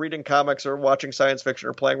about reading comics or watching science fiction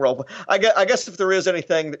or playing role. I guess if there is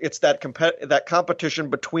anything, it's that competition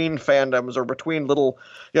between fandoms or between little,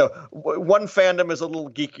 one fandom is a little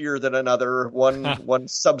geekier than another. One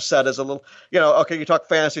subset is a little, okay, you talk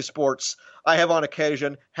fantasy sports. I have on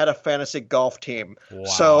occasion had a fantasy golf team. Wow.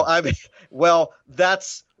 So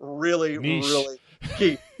that's really, niche. really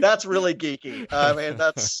geeky. That's really geeky. I mean,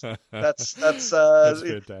 that's that's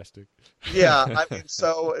fantastic. Yeah, I mean,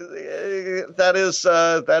 so that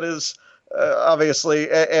is obviously,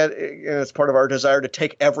 and it's part of our desire to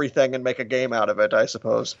take everything and make a game out of it, I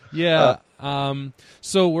suppose. Yeah.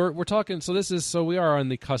 So we're talking. So we are on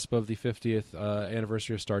the cusp of the 50th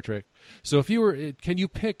anniversary of Star Trek. So can you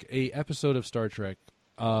pick a episode of Star Trek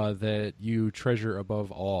that you treasure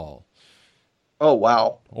above all? Oh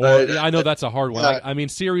wow! I know that's a hard one. I mean,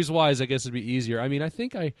 series-wise, I guess it'd be easier. I mean, I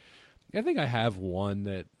think I have one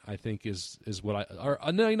that I think is what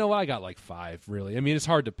no, you know what? I got like 5 really. I mean, it's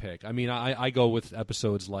hard to pick. I mean, I go with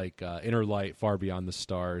episodes like Inner Light, Far Beyond the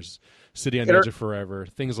Stars, City on the Edge of Forever,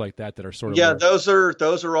 things like that are sort of those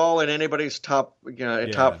are all in anybody's top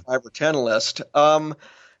top 5 or 10 list.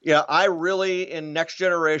 I really in Next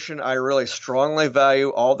Generation I really strongly value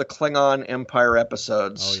all the Klingon Empire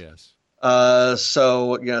episodes. Oh yes.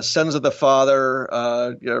 So Sins of the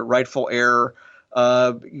Father, Rightful Heir, some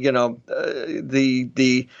of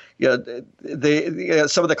the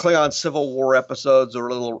Klingon Civil War episodes are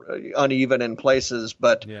a little uneven in places,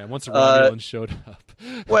 but once the Romulans showed up,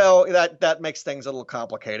 well, that makes things a little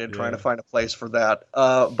complicated trying to find a place for that.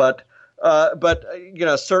 But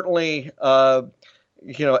certainly.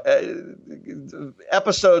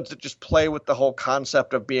 Episodes that just play with the whole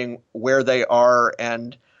concept of being where they are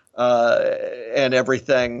and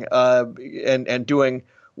everything, and doing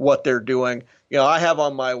what they're doing. I have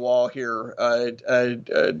on my wall here,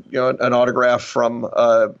 an autograph from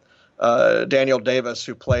Daniel Davis,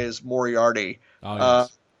 who plays Moriarty. Oh,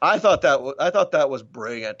 yes. I thought that was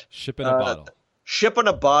brilliant. Ship in a bottle. Ship in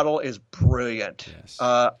a Bottle is brilliant. Yes.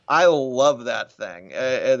 I love that thing,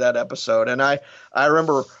 that episode. And I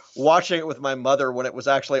remember watching it with my mother when it was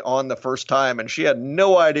actually on the first time, and she had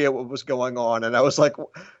no idea what was going on. And I was like,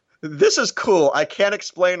 this is cool. I can't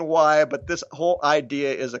explain why, but this whole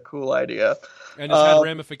idea is a cool idea. And it's had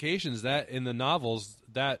ramifications that in the novels,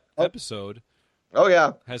 that episode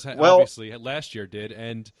obviously last year did.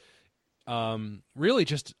 And really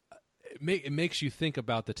just... It makes you think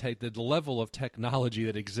about the level of technology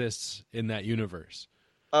that exists in that universe.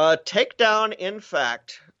 Takedown, in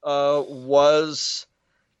fact, was...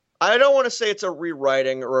 I don't want to say it's a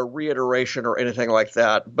rewriting or a reiteration or anything like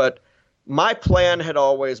that, but my plan had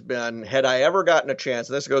always been, had I ever gotten a chance,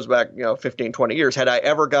 and this goes back 15, 20 years, had I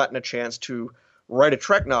ever gotten a chance to write a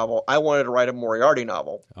Trek novel, I wanted to write a Moriarty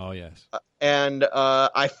novel. Oh, yes. And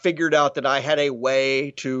I figured out that I had a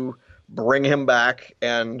way to bring him back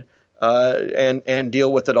and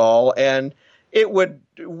deal with it all. And it would,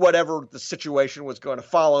 whatever the situation was going to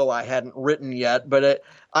follow, I hadn't written yet, but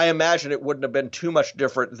I imagine it wouldn't have been too much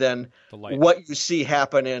different than what you see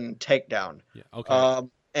happen in Takedown. Yeah, okay.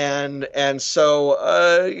 And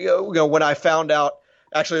so when I found out,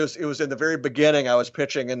 actually it was in the very beginning I was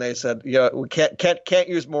pitching, and they said, we can't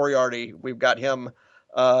use Moriarty. We've got him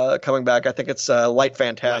coming back. I think it's Light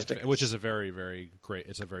Fantastic, which is a very, very great.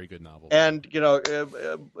 It's a very good novel. And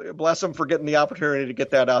bless him for getting the opportunity to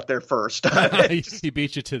get that out there first. He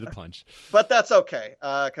beat you to the punch, but that's okay,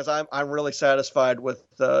 because I'm really satisfied with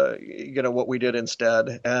what we did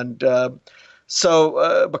instead, and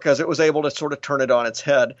because it was able to sort of turn it on its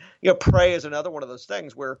head. Prey is another one of those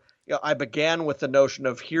things where I began with the notion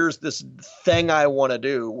of, here's this thing I want to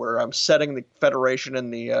do, where I'm setting the Federation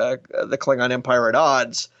and the Klingon Empire at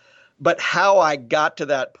odds. But how I got to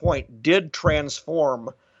that point did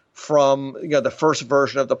transform from the first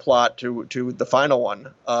version of the plot to the final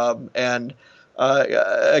one. Again,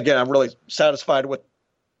 I'm really satisfied with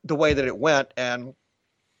the way that it went, and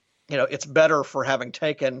it's better for having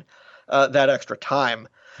taken that extra time.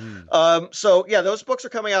 Those books are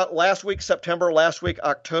coming out last week September, last week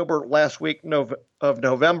October, last week of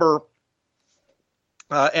November,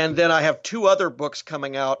 and then I have 2 other books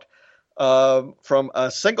coming out from a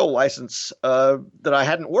single license that I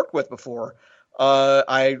hadn't worked with before.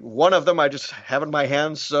 One of them I just have in my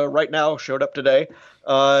hands right now, showed up today.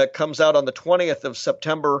 Comes out on the 20th of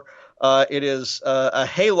September. It is a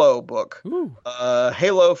Halo book,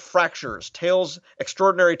 Halo Fractures,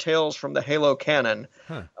 Extraordinary Tales from the Halo Canon.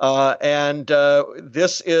 And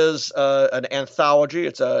this is an anthology.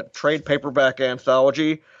 It's a trade paperback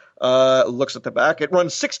anthology. Looks at the back. It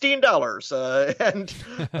runs $16.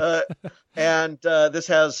 And this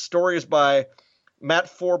has stories by Matt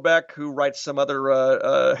Forbeck, who writes some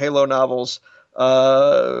other Halo novels,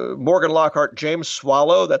 Morgan Lockhart, James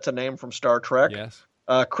Swallow, that's a name from Star Trek. Yes.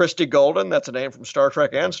 Christy Golden, that's a name from Star Trek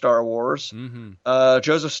and Star Wars.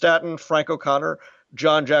 Joseph Staten, Frank O'Connor,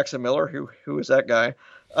 John Jackson Miller, who is that guy?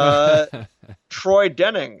 Troy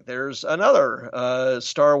Denning, there's another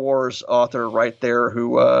Star Wars author right there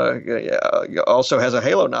who also has a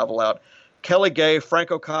Halo novel out. Kelly Gay,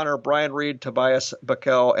 Frank O'Connor, Brian Reed, Tobias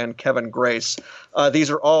Backel, and Kevin Grace. These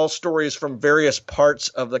are all stories from various parts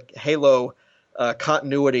of the Halo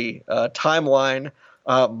continuity timeline.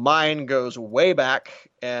 Mine goes way back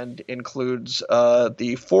and includes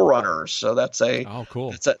the Forerunners. So that's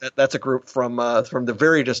cool. That's a group from the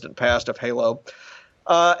very distant past of Halo.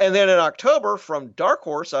 And then in October, from Dark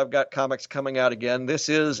Horse, I've got comics coming out again. This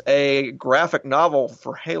is a graphic novel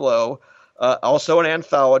for Halo, also an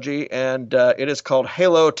anthology, and it is called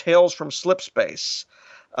Halo Tales from Slipspace.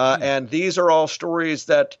 And these are all stories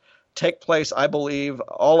that take place, I believe,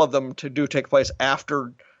 all of them take place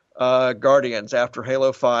after Guardians, after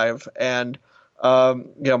Halo 5. And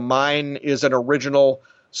mine is an original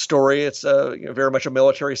story. It's very much a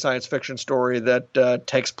military science fiction story that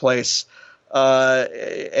takes place,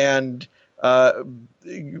 and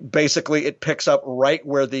basically it picks up right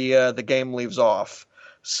where the game leaves off.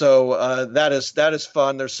 So that is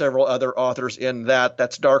fun. There's several other authors in that.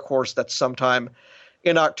 That's Dark Horse. That's sometime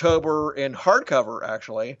in October in hardcover,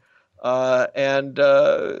 actually. And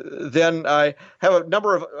then I have a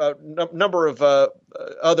number of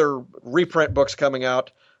other reprint books coming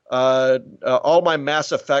out. All my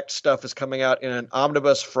Mass Effect stuff is coming out in an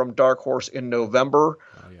omnibus from Dark Horse in November.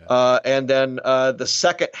 And then the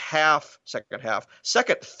second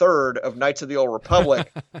third of Knights of the Old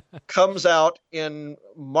Republic comes out in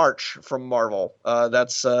March from Marvel.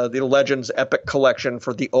 That's the Legends Epic Collection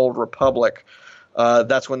for the Old Republic.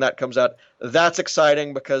 That's when that comes out. That's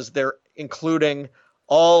exciting because they're including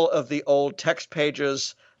all of the old text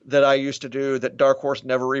pages that I used to do that Dark Horse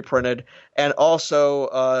never reprinted. And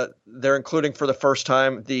also they're including for the first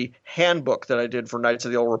time the handbook that I did for Knights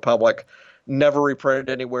of the Old Republic, never reprinted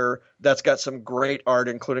anywhere. That's got some great art,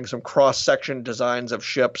 including some cross-section designs of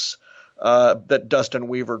ships that Dustin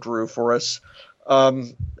Weaver drew for us.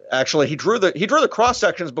 Actually, he drew the cross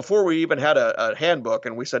sections before we even had a handbook,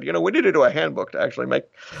 and we said, we need to do a handbook to actually make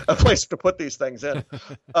a place to put these things in.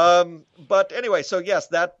 But anyway, so yes,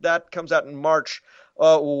 that comes out in March.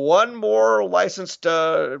 One more licensed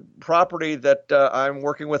property that I'm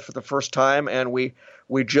working with for the first time, and we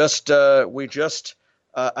just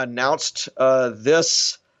announced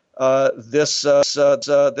this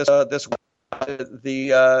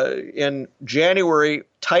in January.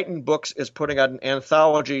 Titan Books is putting out an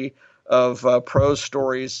anthology of prose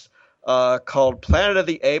stories called Planet of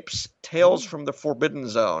the Apes: Tales from the Forbidden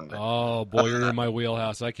Zone. Oh boy, you're in my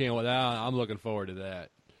wheelhouse. I can't. I'm looking forward to that.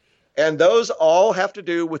 And those all have to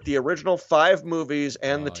do with the original 5 movies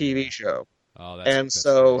and the TV show. Oh, that's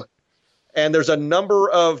great. And there's a number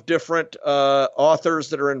of different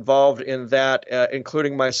authors that are involved in that,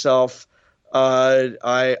 including myself.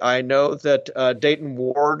 I know that Dayton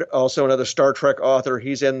Ward, also another Star Trek author,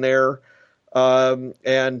 he's in there, and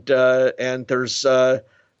there's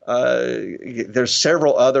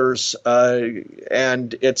several others,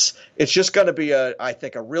 and it's just going to be I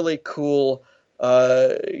think a really cool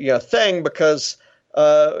thing because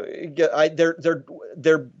they're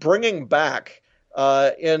bringing back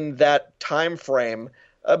in that time frame.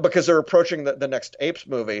 Because they're approaching the next Apes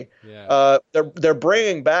movie, they're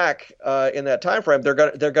bringing back in that time frame.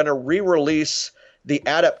 They're gonna re-release the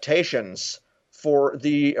adaptations for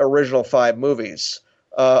the original 5 movies.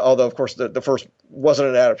 Although of course the first wasn't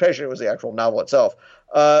an adaptation; it was the actual novel itself.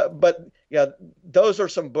 But yeah, those are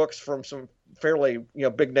some books from some fairly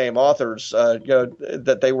big name authors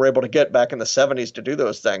that they were able to get back in the 70s to do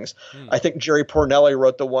those things. I think Jerry Pornelli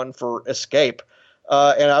wrote the one for Escape.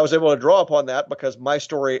 And I was able to draw upon that because my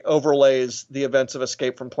story overlays the events of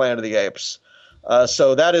Escape from Planet of the Apes.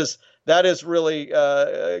 So that is really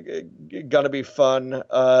going to be fun.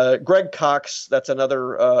 Greg Cox, that's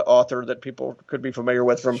another author that people could be familiar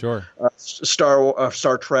with from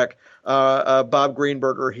Star Trek. Bob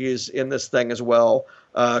Greenberger, he's in this thing as well.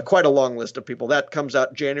 Quite a long list of people. That comes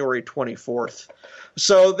out January 24th.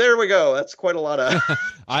 So there we go. That's quite a lot of.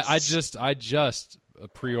 I just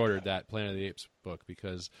pre-ordered that Planet of the Apes book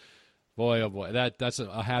because, boy, oh boy, that's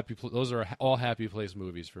a happy. Those are all happy place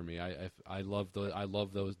movies for me. I love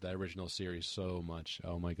that original series so much.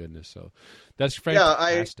 Oh my goodness, so that's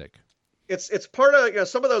fantastic. It's part of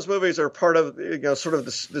some of those movies are part of sort of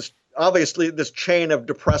this obviously this chain of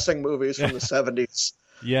depressing movies from the 70s.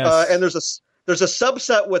 Yes, and there's a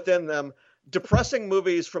subset within them, depressing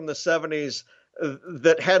movies from the 70s.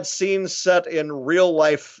 That had scenes set in real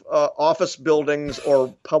life office buildings or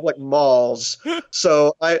public malls.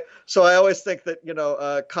 So I always think that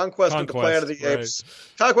Conquest of the Planet of the Apes,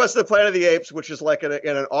 Conquest of the Planet of the Apes, which is like in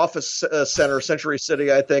an office center, Century City,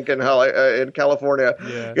 I think, in California.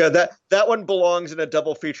 Yeah, that one belongs in a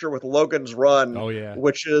double feature with Logan's Run. Oh yeah,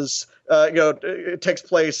 which is it takes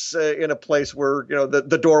place in a place where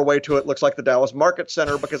the doorway to it looks like the Dallas Market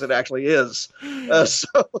Center because it actually is.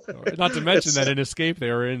 Not to mention that in Escape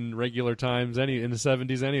they were in regular times in the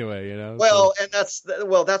 70s anyway. Well, and that's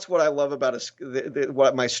what I love about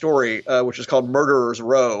what my story, which is called Murderer's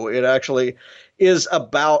Row. It actually is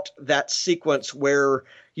about that sequence where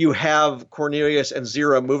you have Cornelius and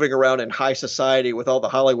Zira moving around in high society with all the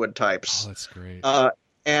Hollywood types. Oh, that's great.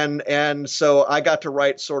 And so I got to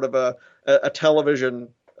write sort of a television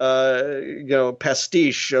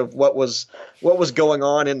pastiche of what was going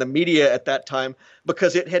on in the media at that time,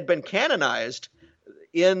 because it had been canonized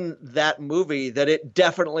in that movie that it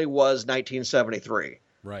definitely was 1973.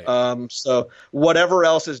 Right. So whatever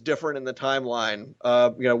else is different in the timeline,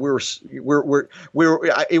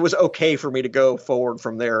 it was okay for me to go forward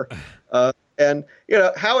from there. And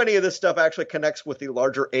how any of this stuff actually connects with the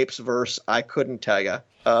larger Apes verse, I couldn't tell you.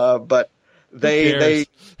 But they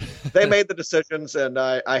made the decisions, and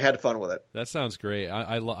I had fun with it. That sounds great.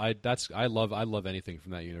 I love anything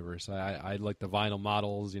from that universe. I like the vinyl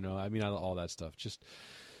models. All that stuff. Just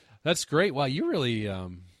that's great. Wow, you've really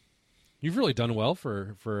done well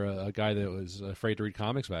for a guy that was afraid to read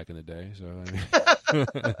comics back in the day. So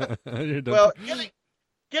well,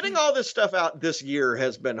 getting all this stuff out this year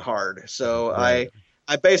has been hard. So right.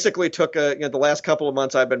 I basically took the last couple of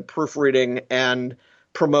months I've been proofreading and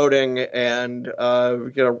promoting and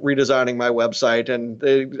redesigning my website, and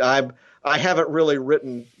I haven't really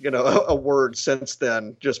written a word since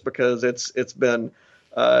then, just because it's been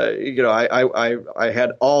I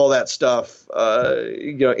had all that stuff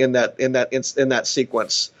in that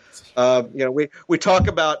sequence. We talk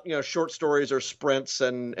about short stories or sprints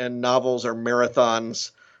and novels or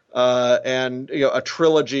marathons, and a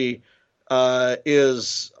trilogy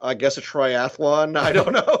is, I guess, a triathlon. I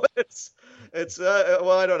don't know. I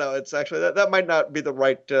don't know. It's actually that might not be the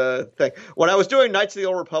right thing. When I was doing Knights of the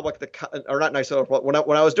Old Republic, not Knights of the Old Republic,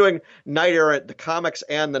 when I was doing Knight Errant, the comics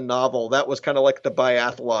and the novel, that was kind of like the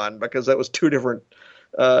biathlon, because that was two different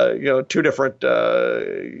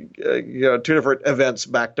events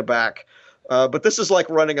back to back. But this is like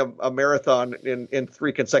running a marathon in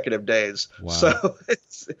 3 consecutive days. Wow. So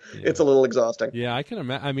it's a little exhausting. Yeah, I can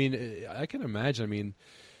imagine. I can imagine.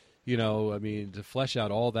 To flesh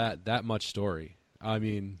out all that much story.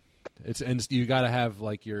 And you got to have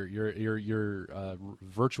like your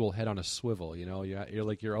virtual head on a swivel. You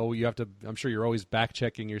have to. I'm sure you're always back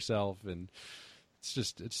checking yourself, and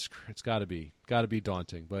it's got to be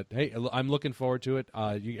daunting. But hey, I'm looking forward to it.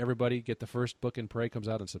 Everybody get the first book in Prey. Comes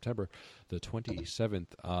out on September the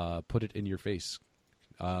 27th. Put it in your face.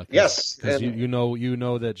 Yes, because you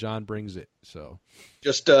know that John brings it. So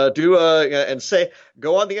just do and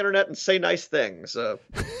go on the internet and say nice things. The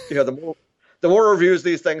more reviews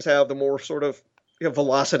these things have, the more sort of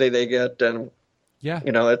velocity they get, and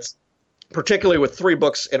it's particularly with 3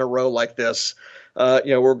 books in a row like this. We're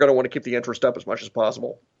going to want to keep the interest up as much as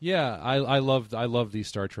possible. Yeah, I love these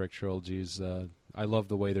Star Trek trilogies. I love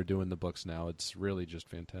the way they're doing the books now. It's really just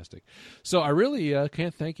fantastic. So I really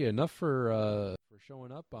can't thank you enough for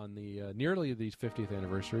showing up on the nearly the 50th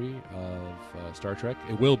anniversary of Star Trek.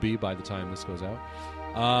 It will be by the time this goes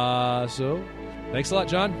out. So thanks a lot,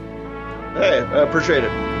 John. Hey, I appreciate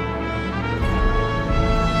it.